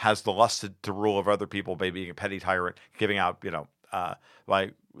 and has the lust to rule over other people by being a petty tyrant, giving out,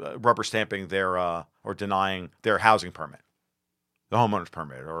 rubber stamping their or denying their housing permit. The homeowner's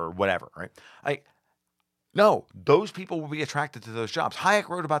permit or whatever, right? No, those people will be attracted to those jobs. Hayek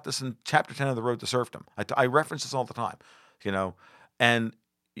wrote about this in Chapter 10 of The Road to Serfdom. I reference this all the time, and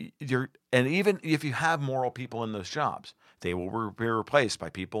even if you have moral people in those jobs, they will be replaced by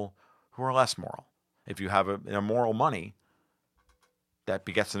people who are less moral. If you have an immoral money that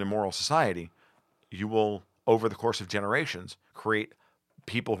begets an immoral society, you will, over the course of generations, create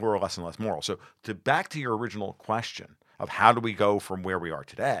people who are less and less moral. So back to your original question of how do we go from where we are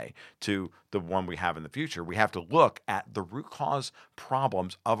today to the one we have in the future, we have to look at the root cause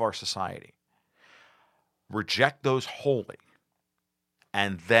problems of our society. reject those wholly,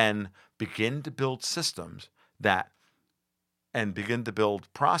 and then begin to build systems and begin to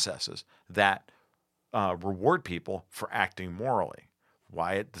build processes that reward people for acting morally.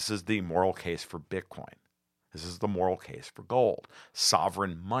 This is the moral case for Bitcoin. This is the moral case for gold.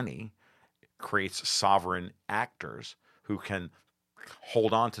 Sovereign money creates sovereign actors who can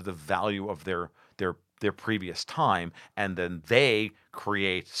hold on to the value of their previous time, and then they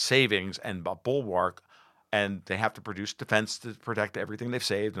create savings and a bulwark, and they have to produce defense to protect everything they've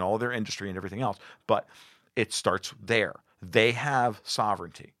saved and all of their industry and everything else. But it starts there. They have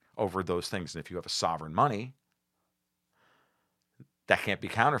sovereignty over those things. And if you have a sovereign money, that can't be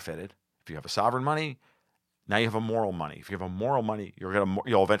counterfeited. If you have a sovereign money, now you have a moral money. If you have a moral money,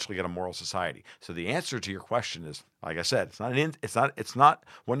 you'll eventually get a moral society. So the answer to your question is, like I said, it's not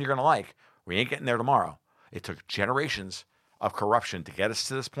one you're going to like. We ain't getting there tomorrow. It took generations of corruption to get us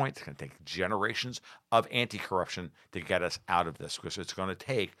to this point. It's going to take generations of anti-corruption to get us out of this, because it's going to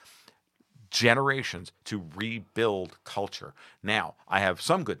take generations to rebuild culture. Now, I have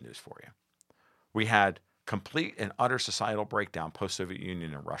some good news for you. We had complete and utter societal breakdown post-Soviet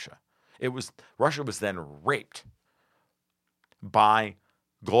Union in Russia. Russia was then raped by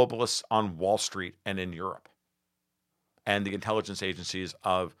globalists on Wall Street and in Europe, and the intelligence agencies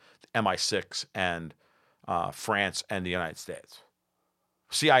of MI6 and France and the United States.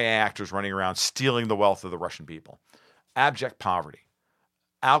 CIA actors running around stealing the wealth of the Russian people. Abject poverty.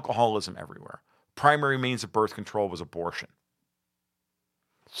 Alcoholism everywhere. Primary means of birth control was abortion.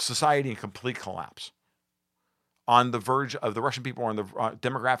 Society in complete collapse. On the verge of the Russian people are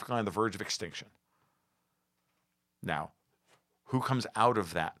demographically on the verge of extinction. Now, who comes out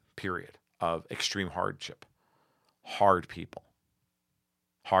of that period of extreme hardship? Hard people.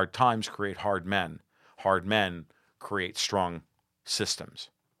 Hard times create hard men. Hard men create strong systems.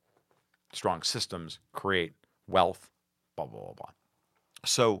 Strong systems create wealth, blah, blah, blah, blah.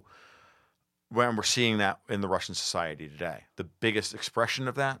 So when we're seeing that in the Russian society today, the biggest expression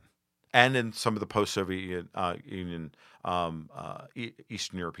of that, and in some of the post-Soviet Union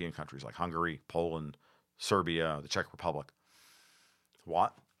Eastern European countries like Hungary, Poland, Serbia, the Czech Republic.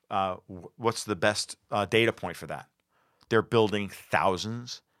 What's the best data point for that? They're building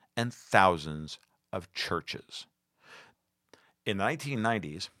thousands and thousands of churches. In the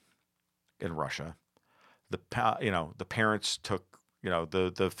 1990s, in Russia, the parents took,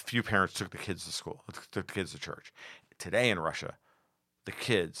 the few parents took the kids to school, took the kids to church. Today in Russia, the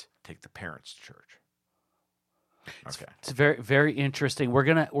kids take the parents to church. Okay, it's very, very interesting. We're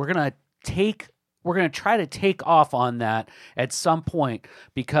gonna try to take off on that at some point,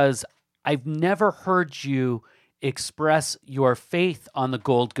 because I've never heard you express your faith on the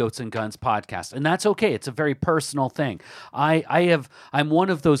Gold, Goats, and Guns podcast. And that's okay. It's a very personal thing. I'm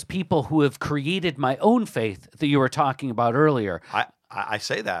one of those people who have created my own faith that you were talking about earlier. I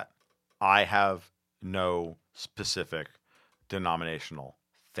say that. I have no specific denominational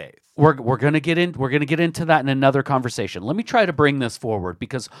faith. We're going to get into that in another conversation. Let me try to bring this forward,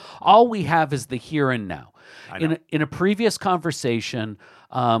 because all we have is the here and now. In a previous conversation,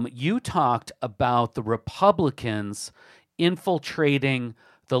 you talked about the Republicans infiltrating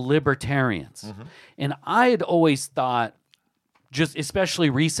the Libertarians. Mm-hmm. And I had always thought, just especially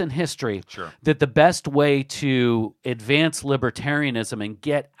recent history, sure, that the best way to advance libertarianism and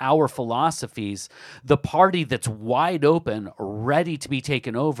get our philosophies, the party that's wide open, ready to be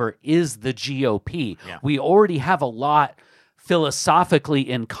taken over, is the GOP. Yeah. We already have a lot philosophically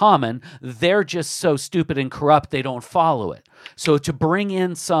in common. They're just so stupid and corrupt they don't follow it. So to bring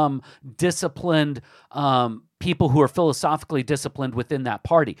in some disciplined people who are philosophically disciplined within that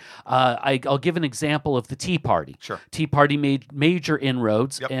party. I'll give an example of the Tea Party. Sure. Tea Party made major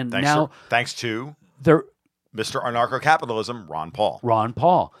inroads, yep. and thanks to Mr. Anarcho-Capitalism, Ron Paul. Ron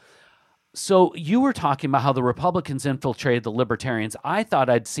Paul. So you were talking about how the Republicans infiltrated the Libertarians. I thought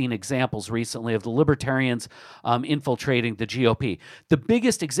I'd seen examples recently of the Libertarians infiltrating the GOP. The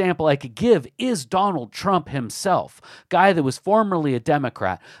biggest example I could give is Donald Trump himself, guy that was formerly a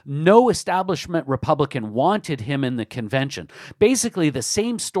Democrat. No establishment Republican wanted him in the convention. Basically, the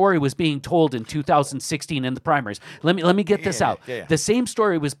same story was being told in 2016 in the primaries. Let me get this out. Yeah. The same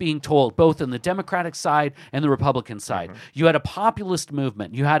story was being told both on the Democratic side and the Republican side. Mm-hmm. You had a populist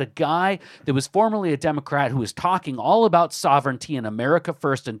movement. You had a guy that was formerly a Democrat who was talking all about sovereignty and America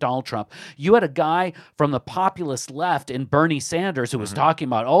first and Donald Trump. You had a guy from the populist left in Bernie Sanders who was talking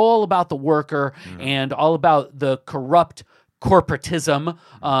about all about the worker and all about the corrupt corporatism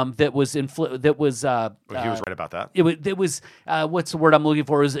that was But he was right about that. It was what's the word I'm looking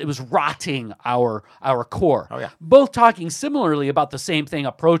for? It was rotting our core. Oh, yeah. Both talking similarly about the same thing,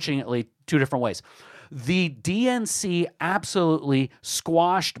 approaching it two different ways. The DNC absolutely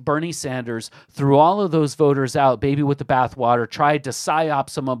squashed Bernie Sanders, threw all of those voters out, baby with the bathwater, tried to psyop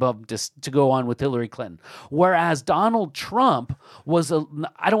some of them to go on with Hillary Clinton. Whereas Donald Trump was,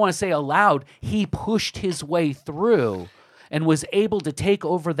 I don't want to say allowed, he pushed his way through and was able to take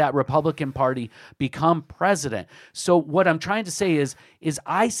over that Republican Party, become president. So what I'm trying to say is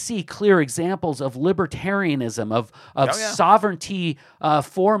I see clear examples of libertarianism, of sovereignty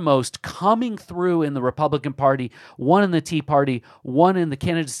foremost coming through in the Republican Party, one in the Tea Party, one in the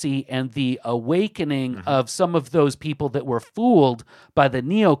candidacy, and the awakening of some of those people that were fooled by the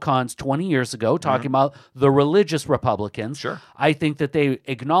neocons 20 years ago, talking about the religious Republicans. Sure. I think that they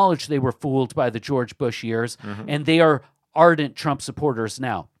acknowledged they were fooled by the George Bush years, and they are ardent Trump supporters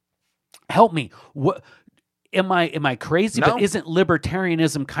now. Help me. What am I crazy? No. But isn't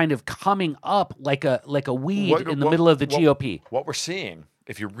libertarianism kind of coming up like a weed in the middle of the GOP? What we're seeing,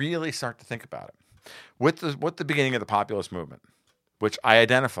 if you really start to think about it, with the beginning of the populist movement, which I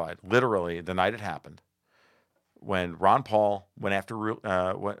identified literally the night it happened, when Ron Paul went after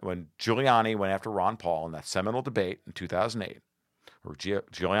when Giuliani went after Ron Paul in that seminal debate in 2008, where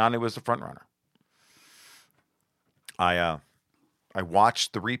Giuliani was the front runner. I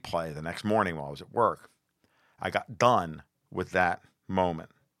watched the replay the next morning while I was at work. I got done with that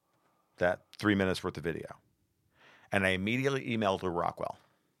moment, that 3 minutes worth of video. And I immediately emailed Lou Rockwell.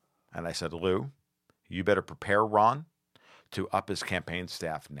 And I said, Lou, you better prepare Ron to up his campaign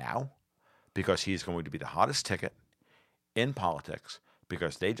staff now, because he's going to be the hottest ticket in politics,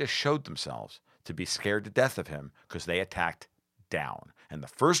 because they just showed themselves to be scared to death of him because they attacked down. And the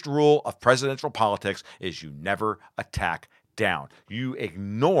first rule of presidential politics is you never attack down. You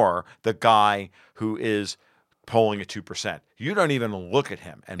ignore the guy who is polling at 2%. You don't even look at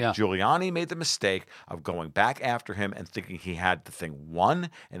him. And Giuliani made the mistake of going back after him and thinking he had the thing won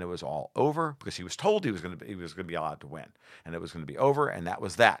and it was all over, because he was told he was going to be allowed to win and it was going to be over, and that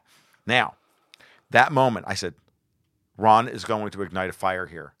was that. Now, that moment, I said, Ron is going to ignite a fire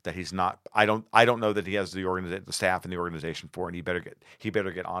here that he's not. I don't know that he has the staff and the organization for, and he better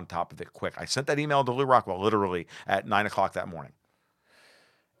get on top of it quick. I sent that email to Lou Rockwell literally at 9:00 that morning,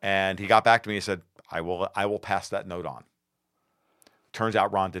 and he got back to me and said, I will pass that note on. Turns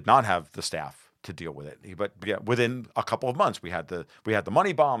out Ron did not have the staff to deal with it. But within a couple of months, we had the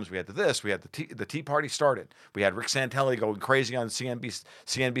money bombs, we had the Tea Party started. We had Rick Santelli going crazy on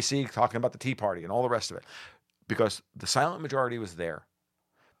CNBC talking about the Tea Party and all the rest of it. Because the silent majority was there.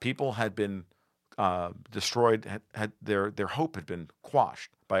 People had been destroyed, had their hope had been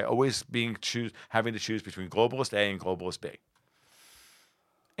quashed by always having to choose between globalist A and globalist B.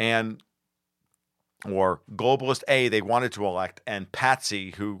 Or globalist A they wanted to elect, and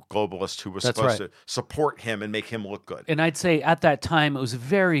Patsy, globalist who was supposed to support him and make him look good. And I'd say at that time, it was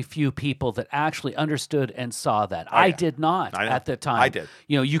very few people that actually understood and saw that. I did not at the time. I did.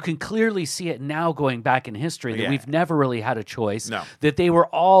 You can clearly see it now going back in history that we've never really had a choice. No. That they were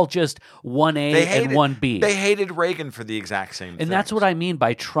all just 1A and 1B. They hated Reagan for the exact same thing. And that's what I mean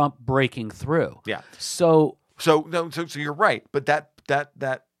by Trump breaking through. Yeah. So you're right, but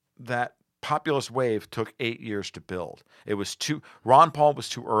that populist wave took 8 years to build. It was Ron Paul was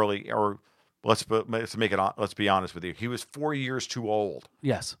too early, or let's be honest with you, he was 4 years too old.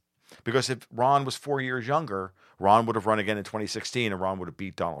 Yes. Because if Ron was 4 years younger, Ron would have run again in 2016 and Ron would have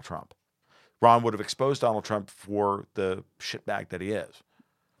beat Donald Trump. Ron would have exposed Donald Trump for the shitbag that he is.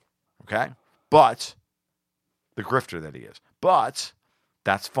 Okay? But the grifter that he is. But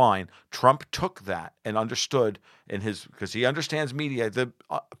that's fine. Trump took that and understood because he understands media, the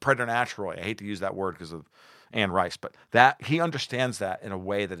preternaturally. I hate to use that word because of Anne Rice, but that he understands that in a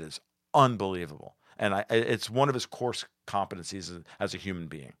way that is unbelievable. And it's one of his core competencies as a human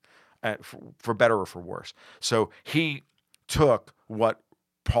being, for better or for worse. So he took what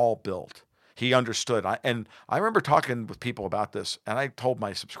Paul built. He understood. I remember talking with people about this, and I told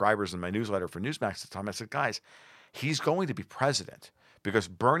my subscribers in my newsletter for Newsmax at the time, I said, guys, he's going to be president. Because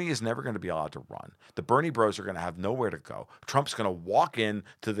Bernie is never going to be allowed to run. The Bernie Bros are going to have nowhere to go. Trump's going to walk in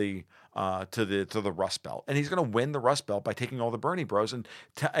to the Rust Belt, and he's going to win the Rust Belt by taking all the Bernie Bros and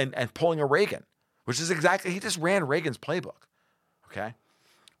pulling a Reagan, which is exactly, he just ran Reagan's playbook, okay,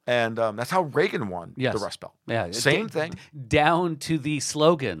 and that's how Reagan won the Rust Belt. Yeah, same thing, down to the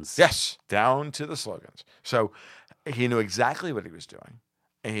slogans. Yes, down to the slogans. So he knew exactly what he was doing,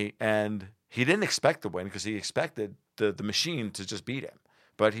 and he didn't expect the win because he expected the machine to just beat him.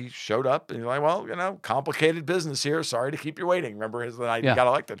 But he showed up and he's like, well, complicated business here. Sorry to keep you waiting. Remember the night he got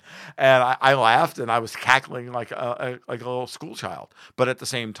elected. And I laughed and I was cackling like a little school child. But at the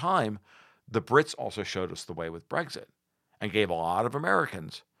same time, the Brits also showed us the way with Brexit and gave a lot of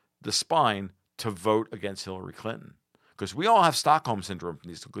Americans the spine to vote against Hillary Clinton, because we all have Stockholm syndrome from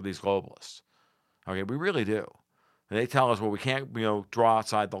these globalists. Okay, we really do. And they tell us, well, we can't, draw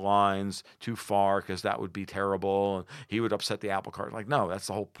outside the lines too far because that would be terrible, and he would upset the apple cart. Like, no, that's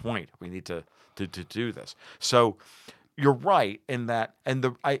the whole point. We need to do this. So you're right in that,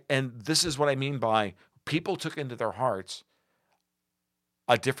 and this is what I mean by people took into their hearts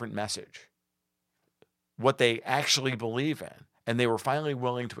a different message, what they actually believe in, and they were finally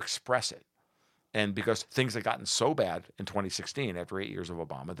willing to express it. And because things had gotten so bad in 2016 after 8 years of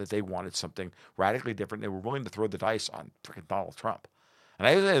Obama that they wanted something radically different, they were willing to throw the dice on freaking Donald Trump. And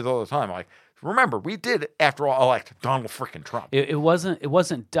I say it all the time, like, remember, we did, after all, elect Donald freaking Trump. It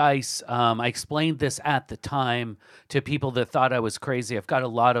wasn't dice. I explained this at the time to people that thought I was crazy. I've got a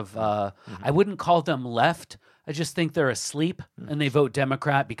lot of, I wouldn't call them left. I just think they're asleep and they vote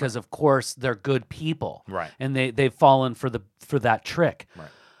Democrat because, of course, they're good people. Right. And they've fallen for that trick. Right.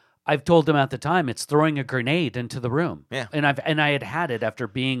 I've told them at the time it's throwing a grenade into the room. Yeah. And I had it after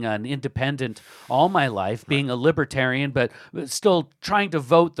being an independent all my life, being a libertarian, but still trying to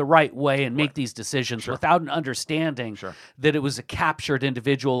vote the right way and make these decisions without an understanding that it was a captured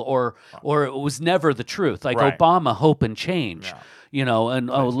individual or it was never the truth. Like Obama, hope and change. Yeah.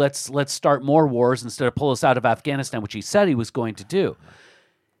 Let's start more wars instead of pull us out of Afghanistan, which he said he was going to do.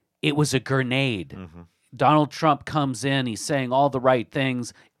 It was a grenade. Mm-hmm. Donald Trump comes in, he's saying all the right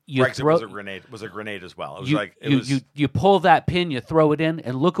things. Brexit was a grenade as well. You pull that pin, you throw it in,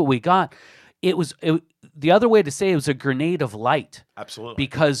 and look what we got. The other way to say it was a grenade of light. Absolutely.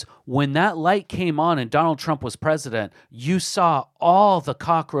 Because when that light came on and Donald Trump was president, you saw all the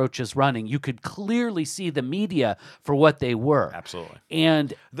cockroaches running. You could clearly see the media for what they were. Absolutely.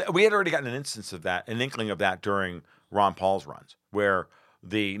 And we had already gotten an instance of that, an inkling of that during Ron Paul's runs, where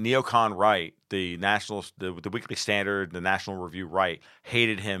the neocon right, the Weekly Standard, the National Review right,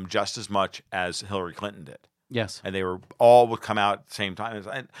 hated him just as much as Hillary Clinton did. Yes. And they would come out at the same time.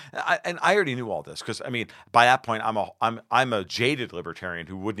 And I already knew all this because, I mean, by that point, I'm a jaded libertarian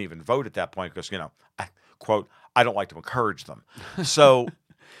who wouldn't even vote at that point because, I don't like to encourage them. So,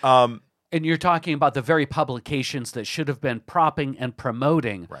 and you're talking about the very publications that should have been propping and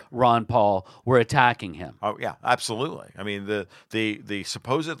promoting Ron Paul were attacking him. Oh yeah, absolutely. I mean, the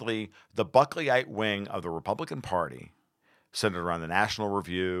supposedly the Buckleyite wing of the Republican Party, centered around the National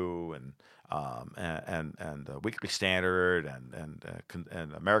Review and the Weekly Standard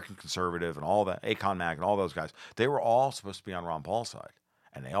and American Conservative and all that, Acon Mag and all those guys, they were all supposed to be on Ron Paul's side,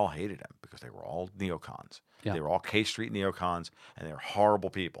 and they all hated him because they were all neocons. Yeah. They were all K Street neocons, and they were horrible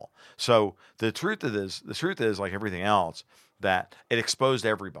people. So the truth is, like everything else, that it exposed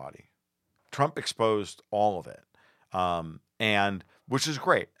everybody. Trump exposed all of it, and which is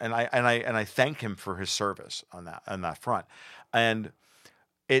great. And I thank him for his service on that front. And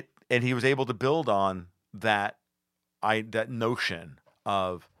he was able to build on that notion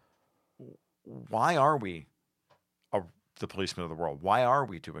of why are we the policemen of the world? Why are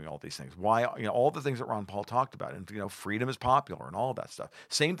we doing all these things? Why, all the things that Ron Paul talked about, and freedom is popular and all of that stuff.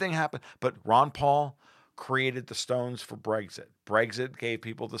 Same thing happened, but Ron Paul created the stones for Brexit. Brexit gave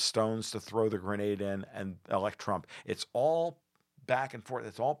people the stones to throw the grenade in and elect Trump. It's all back and forth.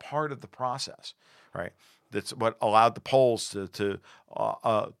 It's all part of the process, right? That's what allowed the Poles to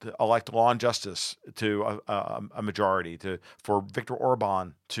elect Law and Justice to a majority, for Viktor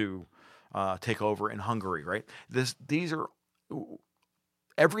Orban to take over in Hungary, right?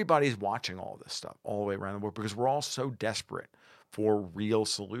 Everybody's watching all this stuff all the way around the world because we're all so desperate for real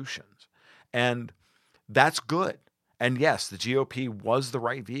solutions. And that's good. And yes, the GOP was the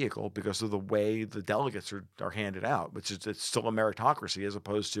right vehicle because of the way the delegates are handed out, which is it's still a meritocracy as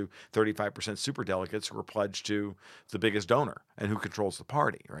opposed to 35% superdelegates who are pledged to the biggest donor and who controls the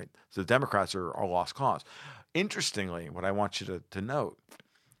party, right? So the Democrats are a lost cause. Interestingly, what I want you to note,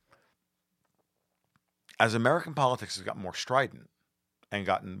 as American politics has gotten more strident and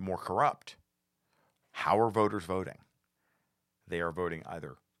gotten more corrupt, how are voters voting? They are voting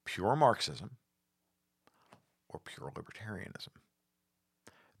either pure Marxism or pure libertarianism.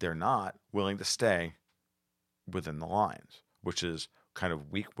 They're not willing to stay within the lines, which is kind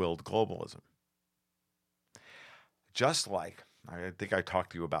of weak-willed globalism. Just like, I think I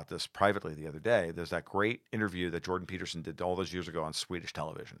talked to you about this privately the other day, there's that great interview that Jordan Peterson did all those years ago on Swedish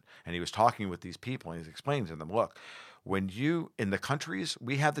television. And he was talking with these people, and he's explaining to them, look, in the countries,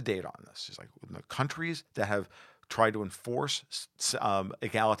 we have the data on this. He's like, in the countries that have tried to enforce gender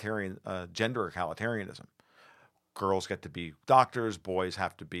egalitarianism, girls get to be doctors, boys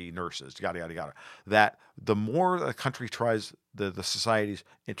have to be nurses, yada, yada, yada. That the more the country tries, the societies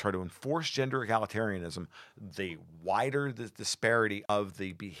try to enforce gender egalitarianism, the wider the disparity of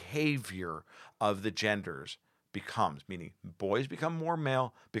the behavior of the genders becomes, meaning boys become more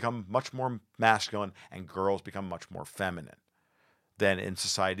male, become much more masculine, and girls become much more feminine than in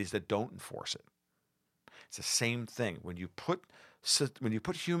societies that don't enforce it. It's the same thing. When you put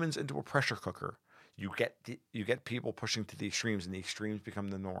humans into a pressure cooker, you get people pushing to the extremes, and the extremes become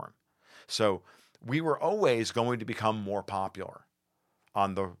the norm. So we were always going to become more popular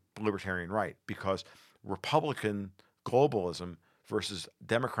on the libertarian right because Republican globalism versus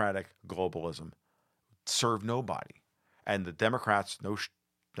Democratic globalism served nobody, and the Democrats, no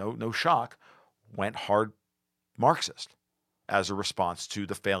shock, went hard Marxist as a response to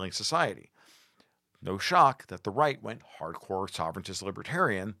the failing society. No shock that the right went hardcore sovereigntist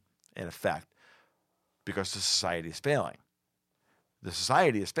libertarian, in effect, because the society is failing. The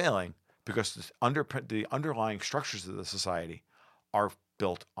society is failing because the underlying structures of the society are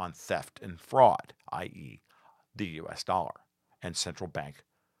built on theft and fraud, i.e. the US dollar and central bank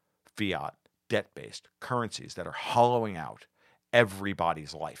fiat debt-based currencies that are hollowing out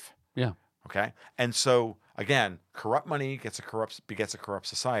everybody's life. Yeah. Okay? And so, again, corrupt money begets a corrupt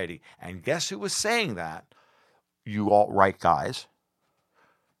society. And guess who was saying that? You alt-right guys.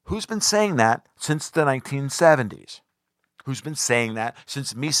 Who's been saying that since the 1970s? Who's been saying that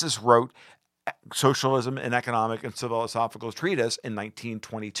since Mises wrote Socialism in Economic and Philosophical Treatise in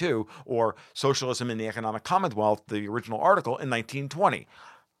 1922, or Socialism in the Economic Commonwealth, the original article, in 1920?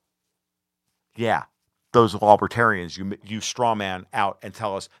 Yeah, those libertarians, you straw man out and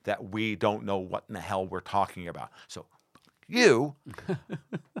tell us that we don't know what in the hell we're talking about. So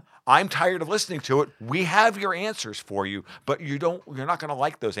I'm tired of listening to it. We have your answers for you, but you're not going to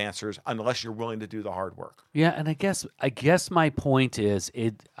like those answers unless you're willing to do the hard work. Yeah, and I guess my point is,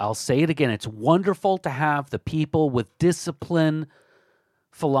 I'll say it again, it's wonderful to have the people with discipline,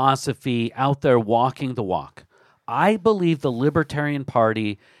 philosophy out there walking the walk. I believe the Libertarian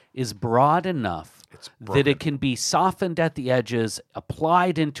Party is broad enough that it can be softened at the edges,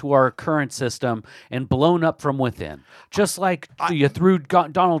 applied into our current system, and blown up from within. Just like you threw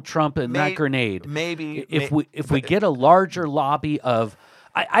Donald Trump in that grenade. If we get a larger lobby of...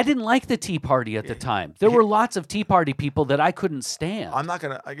 I didn't like the Tea Party at the time. There were lots of Tea Party people that I couldn't stand. I'm not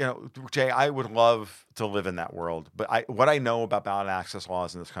going to, Jay, I would love to live in that world. But what I know about ballot access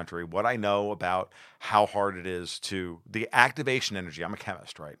laws in this country, what I know about how hard it is the activation energy, I'm a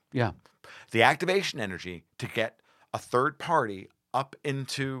chemist, right? Yeah. The activation energy to get a third party up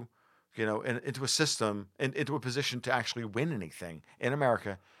into, into a system, into a position to actually win anything in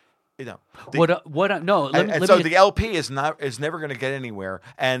America. The LP is never going to get anywhere,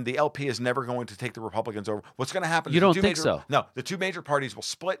 and the LP is never going to take the Republicans over. What's going to happen? You don't think so? No, the two major parties will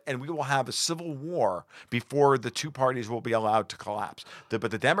split, and we will have a civil war before the two parties will be allowed to collapse. But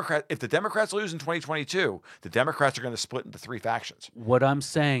if the Democrats lose in 2022, the Democrats are going to split into three factions. What I'm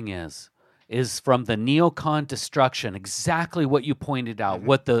saying is from the neocon destruction, exactly what you pointed out,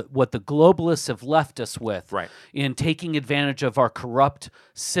 what the globalists have left us with, right, in taking advantage of our corrupt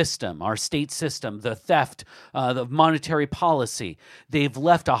system, our state system, the theft, the monetary policy. They've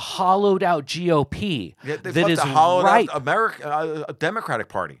left a hollowed out GOP that is ripe, a Democratic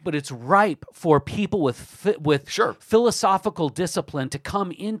Party, but it's ripe for people with philosophical discipline to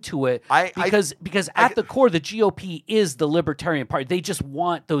come into it, because at the core, the GOP is the Libertarian Party. They just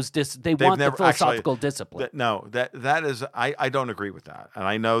want the philosophical discipline. That is, I don't agree with that, and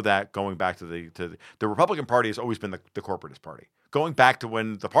I know that going back to the Republican Party has always been the corporatist party. Going back to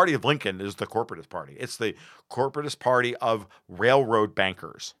when the party of Lincoln is the corporatist party, it's the corporatist party of railroad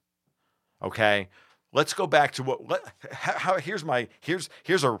bankers. Okay, let's go back to here's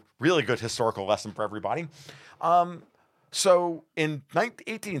a really good historical lesson for everybody. So in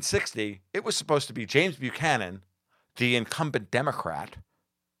 1860, it was supposed to be James Buchanan, the incumbent Democrat,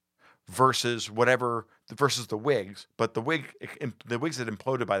 versus the Whigs, but the Whigs had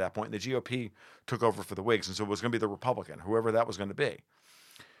imploded by that point, and the GOP took over for the Whigs, and so it was going to be the Republican, whoever that was going to be.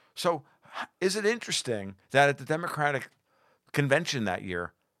 So is it interesting that at the Democratic convention that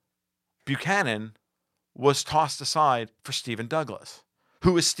year, Buchanan was tossed aside for Stephen Douglas?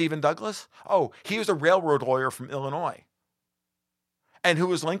 Who is Stephen Douglas? Oh, he was a railroad lawyer from Illinois. And who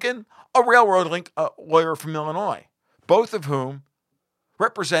was Lincoln? A railroad lawyer from Illinois, both of whom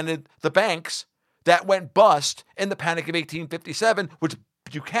represented the banks that went bust in the Panic of 1857, which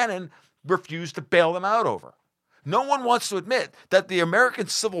Buchanan refused to bail them out over. No one wants to admit that the American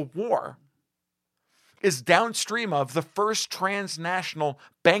Civil War is downstream of the first transnational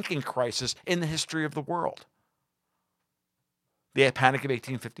banking crisis in the history of the world. the Panic of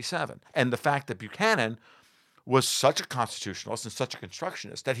 1857, and the fact that Buchanan was such a constitutionalist and such a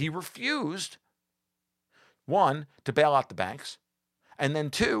constructionist that he refused, one, to bail out the banks, and then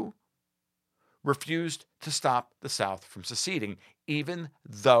two, refused to stop the South from seceding, even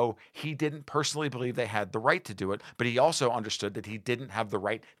though he didn't personally believe they had the right to do it, but he also understood that he didn't have the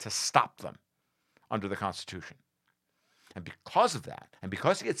right to stop them under the Constitution. And because of that, and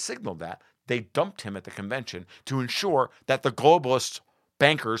because he had signaled that, they dumped him at the convention to ensure that the globalist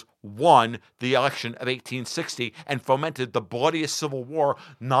bankers won the election of 1860 and fomented the bloodiest civil war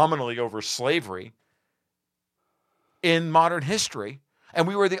nominally over slavery in modern history. And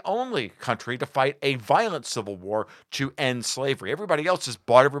we were the only country to fight a violent civil war to end slavery. Everybody else has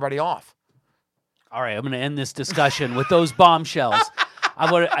bought everybody off. All right, I'm going to end this discussion with those bombshells.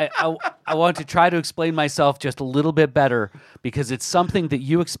 I want to try to explain myself just a little bit better because it's something that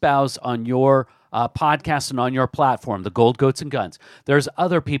you espouse on your podcast and on your platform, the Gold, Goats, and Guns. There's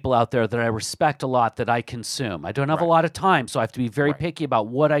other people out there that I respect a lot that I consume. I don't have a lot of time, so I have to be very picky about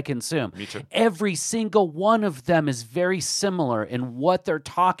what I consume. Me too. Every single one of them is very similar in what they're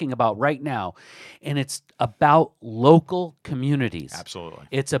talking about right now, and it's about local communities. Absolutely.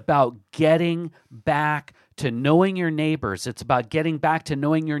 It's about getting back to knowing your neighbors. It's about getting back to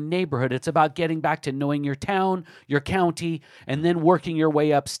knowing your neighborhood. It's about getting back to knowing your town, your county, and then working your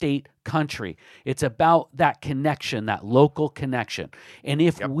way up state, country. It's about that connection, that local connection. And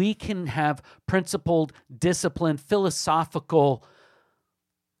if we can have principled, disciplined, philosophical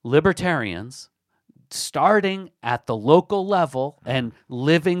libertarians starting at the local level and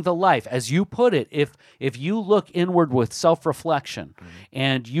living the life, as you put it, if you look inward with self-reflection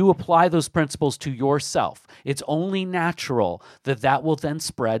and you apply those principles to yourself, it's only natural that that will then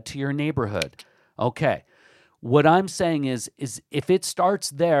spread to your neighborhood. Okay. What I'm saying is if it starts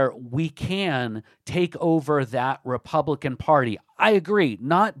there, we can take over that Republican Party. I agree.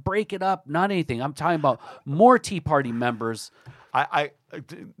 Not break it up, not anything. I'm talking about more Tea Party members.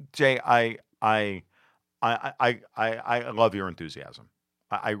 Jay, I love your enthusiasm.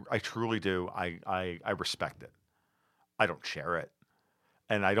 I truly do. I respect it. I don't share it.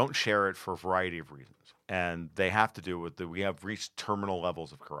 And I don't share it for a variety of reasons. And they have to do with we have reached terminal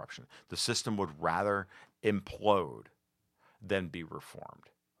levels of corruption. The system would rather implode than be reformed.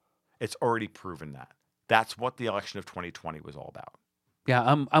 It's already proven that. That's what the election of 2020 was all about.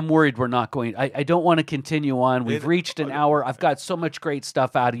 Yeah, I'm worried we're not going. I don't want to continue on. We've reached an hour. I've got so much great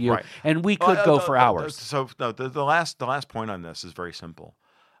stuff out of you, and we could go for hours. So the last point on this is very simple.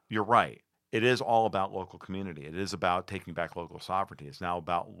 You're right. It is all about local community. It is about taking back local sovereignty. It's now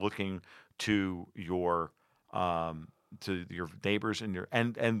about looking to your neighbors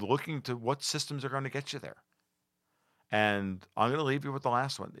and looking to what systems are going to get you there. And I'm going to leave you with the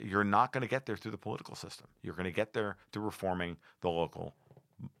last one. You're not going to get there through the political system. You're going to get there through reforming the local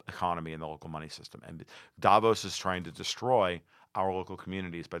economy and the local money system. And Davos is trying to destroy our local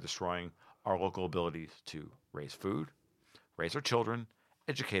communities by destroying our local abilities to raise food, raise our children,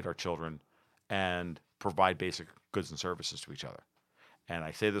 educate our children, and provide basic goods and services to each other. And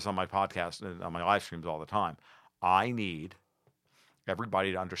I say this on my podcast and on my live streams all the time. I need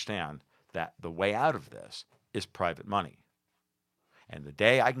everybody to understand that the way out of this is private money. And the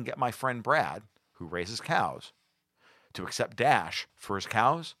day I can get my friend Brad, who raises cows, to accept Dash for his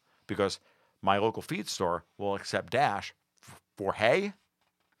cows, because my local feed store will accept Dash for hay,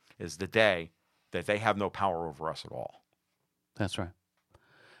 is the day that they have no power over us at all. That's right.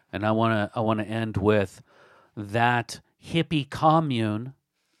 And I want to end with that hippie commune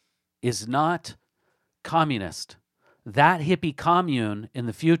is not communist. That hippie commune in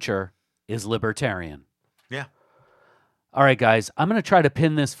the future is libertarian. Yeah. All right, guys, I'm going to try to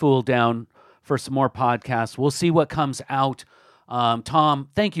pin this fool down for some more podcasts. We'll see what comes out. Tom,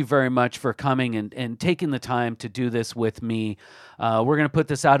 thank you very much for coming and taking the time to do this with me. We're going to put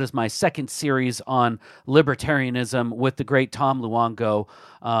this out as my second series on libertarianism with the great Tom Luongo.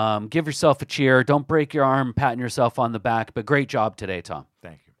 Give yourself a cheer. Don't break your arm patting yourself on the back, but great job today, Tom.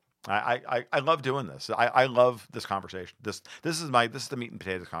 Thank you. I love doing this. I love this conversation. This is the meat and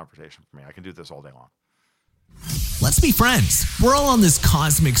potatoes conversation for me. I can do this all day long. Let's be friends. We're all on this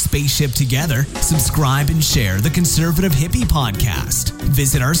cosmic spaceship together. Subscribe and share the Conservative Hippie Podcast.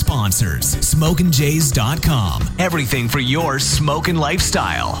 Visit our sponsors, SmokinJays.com. Everything for your smoking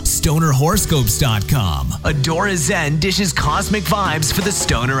lifestyle. StonerHoroscopes.com. Adora Zen dishes cosmic vibes for the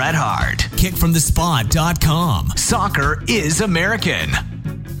stoner at heart. KickFromTheSpot.com. Soccer is American.